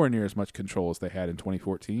have nowhere near as much control as they had in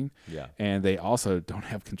 2014. Yeah. And they also don't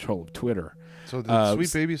have control of Twitter. So did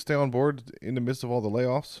Sweet Baby stay on board in the midst of all the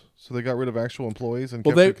layoffs? So they got rid of actual employees and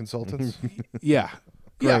kept the consultants? Yeah.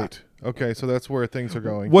 Great. Okay, so that's where things are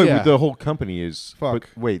going. Wait, Yeah. the whole company is. Fuck.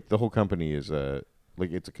 Wait, the whole company is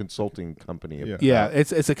it's a consulting company. Yeah,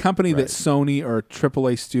 it's a company that Sony or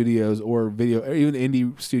AAA studios or video or even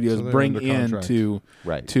indie studios So they're bring under in contract. to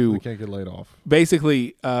Right. They to can't get laid off.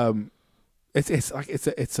 basically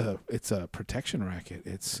it's a protection racket.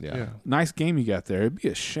 It's Yeah. nice game you got there. It'd be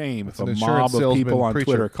a shame if an a insurance mob of people salesman on preacher.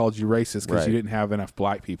 Twitter called you racist because you Right. didn't have enough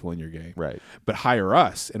black people in your game. Right. But hire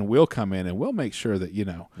us and we'll come in and we'll make sure that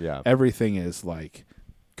Yeah. everything is like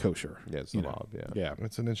kosher. Yeah, it's the mob. Yeah.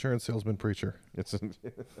 It's an insurance salesman preacher. It's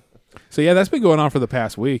So yeah, that's been going on for the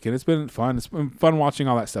past week, and it's been fun. It's been fun watching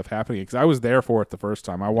all that stuff happening because I was there for it the first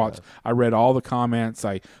time. I read all the comments,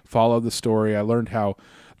 I followed the story, I learned how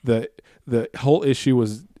the whole issue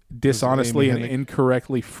was dishonestly and Amy Hennig.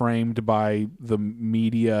 incorrectly framed by the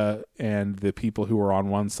media and the people who were on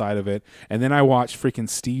one side of it. And then I watched freaking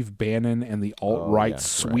Steve Bannon and the alt-right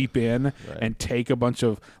sweep in and take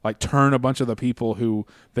turn a bunch of the people who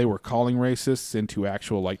they were calling racists into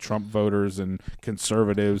actual like Trump voters and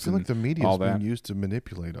conservatives. I feel and like the media all is being that. used to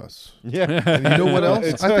manipulate us. yeah. And you know what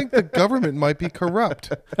else? I think the government might be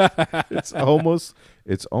corrupt. It's almost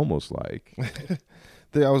like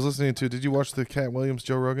I was listening to. Did you watch the Cat Williams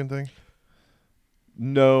Joe Rogan thing?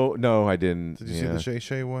 no, I didn't. Did you see the Shay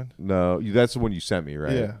Shay one? No, that's the one you sent me,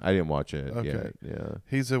 right? Yeah. I didn't watch it. Okay. Yeah.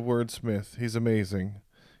 He's a wordsmith. He's amazing.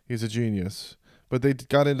 He's a genius. But they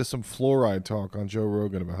got into some fluoride talk on Joe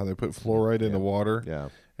Rogan about how they put fluoride in the water. Yeah.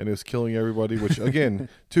 And it was killing everybody, which, again,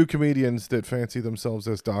 two comedians that fancy themselves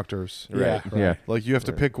as doctors. Yeah. Yeah. Like, you have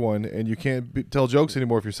to pick one, and you can't tell jokes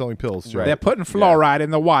anymore if you're selling pills. Joe. They're putting fluoride in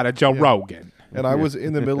the water, Joe Rogan. And I was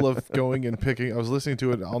in the middle of going and picking. I was listening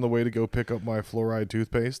to it on the way to go pick up my fluoride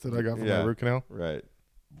toothpaste that I got from my root canal. Right.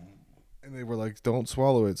 And they were like, "Don't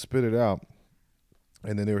swallow it, spit it out."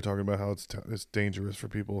 And then they were talking about how it's dangerous for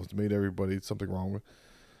people. It's made everybody something wrong with.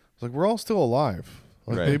 It's like, we're all still alive.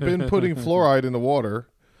 Like Right. they've been putting fluoride in the water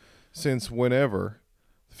since whenever,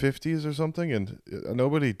 50s or something, and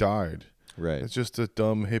nobody died. Right. It's just a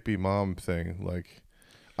dumb hippie mom thing. Like,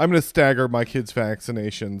 I'm gonna stagger my kids'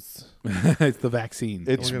 vaccinations. It's the vaccine.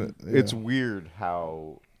 It's weird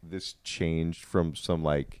how this changed from some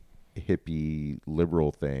like hippie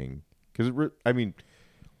liberal thing because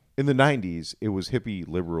in the 90s it was hippie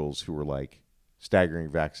liberals who were like staggering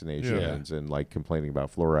vaccinations and like complaining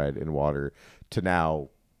about fluoride in water to now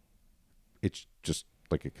it's just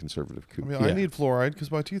like a conservative coup. I mean, I need fluoride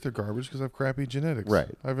because my teeth are garbage because I have crappy genetics. Right.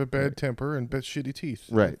 I have a bad temper and shitty teeth.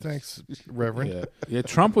 Right. Thanks, Reverend. Yeah.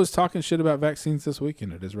 Trump was talking shit about vaccines this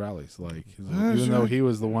weekend at his rallies. Like, even though he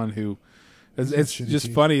was the one who, it's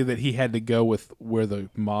just funny that he had to go with where the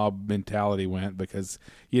mob mentality went because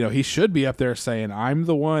he should be up there saying, "I'm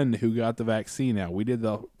the one who got the vaccine out. We did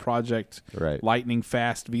the Project Lightning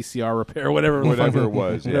Fast VCR repair, whatever it was,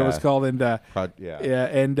 whatever it's called." And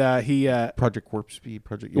he Project Warp Speed,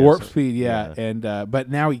 Warp Speed, yeah. And but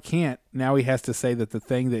now he can't. Now he has to say that the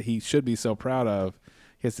thing that he should be so proud of,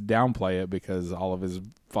 he has to downplay it because all of his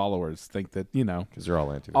followers think that because they're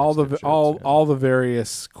all anti all the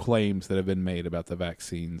various claims that have been made about the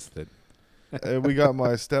vaccines that. And we got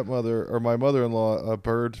my my mother-in-law a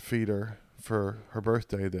bird feeder for her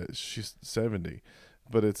birthday that she's 70,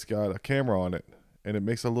 but it's got a camera on it and it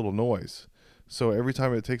makes a little noise. So every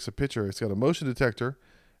time it takes a picture, it's got a motion detector,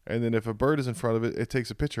 and then if a bird is in front of it, it takes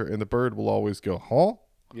a picture, and the bird will always go, "Huh?"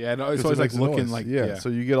 Yeah, no, it's 'Cause always it like makes a looking noise. like yeah. So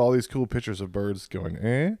you get all these cool pictures of birds going,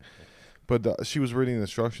 "Eh." But she was reading the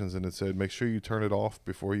instructions, and it said, make sure you turn it off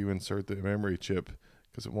before you insert the memory chip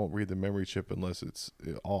because it won't read the memory chip unless it's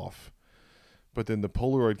off. But then the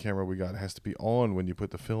Polaroid camera we got has to be on when you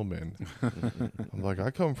put the film in. I'm like, I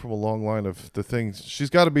come from a long line of the things. She's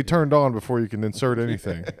got to be turned on before you can insert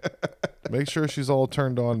anything. Make sure she's all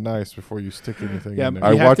turned on nice before you stick anything in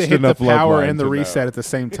there. You have to hit enough the Love power Lines and the to know. reset at the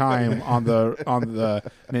same time on the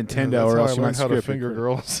Nintendo, That's or how else I you might learned how to script finger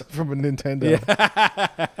girls from a Nintendo.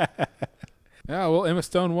 Yeah. Yeah, well, Emma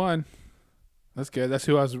Stone won. That's good. That's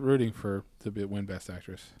who I was rooting for to win Best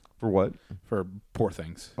Actress. For what? For Poor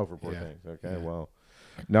Things. Oh, for Poor Yeah. Things. Okay, Yeah. well.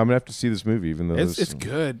 Now I'm going to have to see this movie, even though It's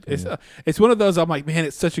good. It's one of those. I'm like, man,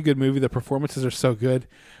 it's such a good movie. The performances are so good,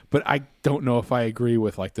 but I don't know if I agree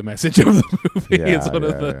with like the message of the movie. Yeah, It's one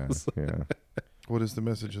of those. Yeah. What is the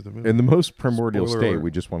message of the movie? In the most primordial Spoiler state, alert.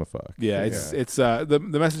 we just want to fuck. Yeah, it's the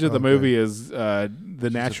message of the Okay. movie is the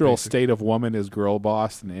natural basic- state of woman is girl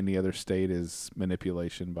boss, and any other state is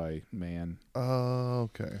manipulation by man. Oh,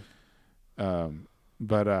 okay.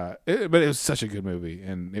 But it was such a good movie,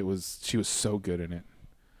 and she was so good in it.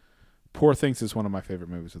 Poor Things is one of my favorite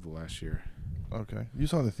movies of the last year. Okay. You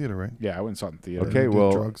saw it in the theater, right? Yeah, I went and saw it in theater. Okay, Did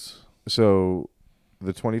well, drugs. So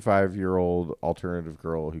the 25-year-old alternative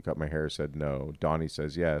girl who cut my hair said no. Donnie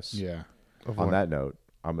says yes. Yeah. Of On what? that note,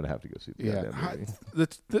 I'm going to have to go see the Yeah, goddamn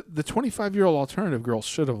movie. the 25-year-old alternative girl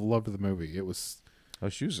should have loved the movie. It was Oh,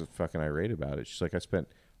 she was fucking irate about it. She's like, I spent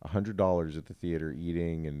 $100 at the theater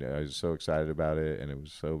eating, and I was so excited about it, and it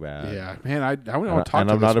was so bad. yeah, man. I want to And, talk and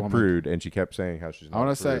to I'm this not a woman. prude, and she kept saying how she's not I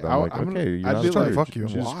wanna a say, prude. I'm like, I'm gonna- okay, you're I'd not be a trying to prude. fuck you.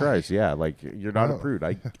 Jesus Why? Christ, yeah, like you're not a Oh. prude.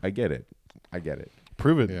 I get it. I get it.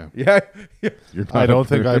 Prove it. Yeah. Yeah, you're not I a don't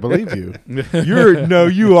think I prude. believe you.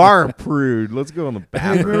 You are a prude. Let's go on the Hey,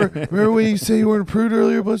 bathroom. remember when you say you weren't a prude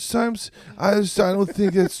earlier a bunch of times? I don't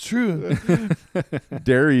think that's true.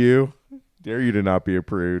 Dare you to not be a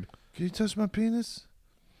prude. Can you touch my penis?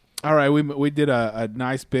 All right, we did a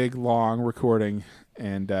nice big long recording,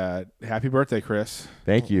 and happy birthday, Chris.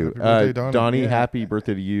 Thank you, Happy birthday, Donnie. Donnie. Yeah. Happy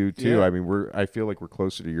birthday to you too. Yeah. I mean, I feel like we're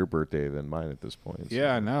closer to your birthday than mine at this point. so.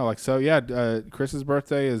 Yeah, no, like so. Yeah, Chris's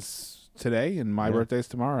birthday is today, and my Yeah. birthday is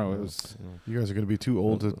tomorrow. It was You guys are going to be too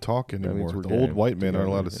old to talk means anymore. we're The old gay white men aren't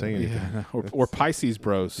allowed to together. say anything. yeah, or Pisces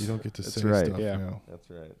bros. You don't get to That's say right. stuff Yeah. now. That's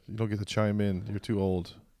right. You don't get to chime in. You're too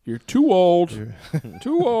old. You're too old. You're-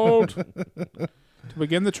 Too old to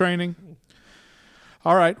begin the training.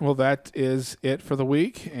 All right. Well, that is it for the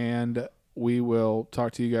week, and we will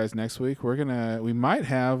talk to you guys next week. We might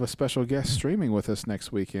have a special guest streaming with us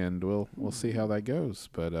next weekend. We'll see how that goes.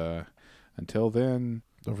 But until then,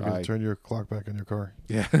 Don't forget Bye. to turn your clock back on your car.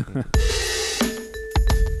 yeah.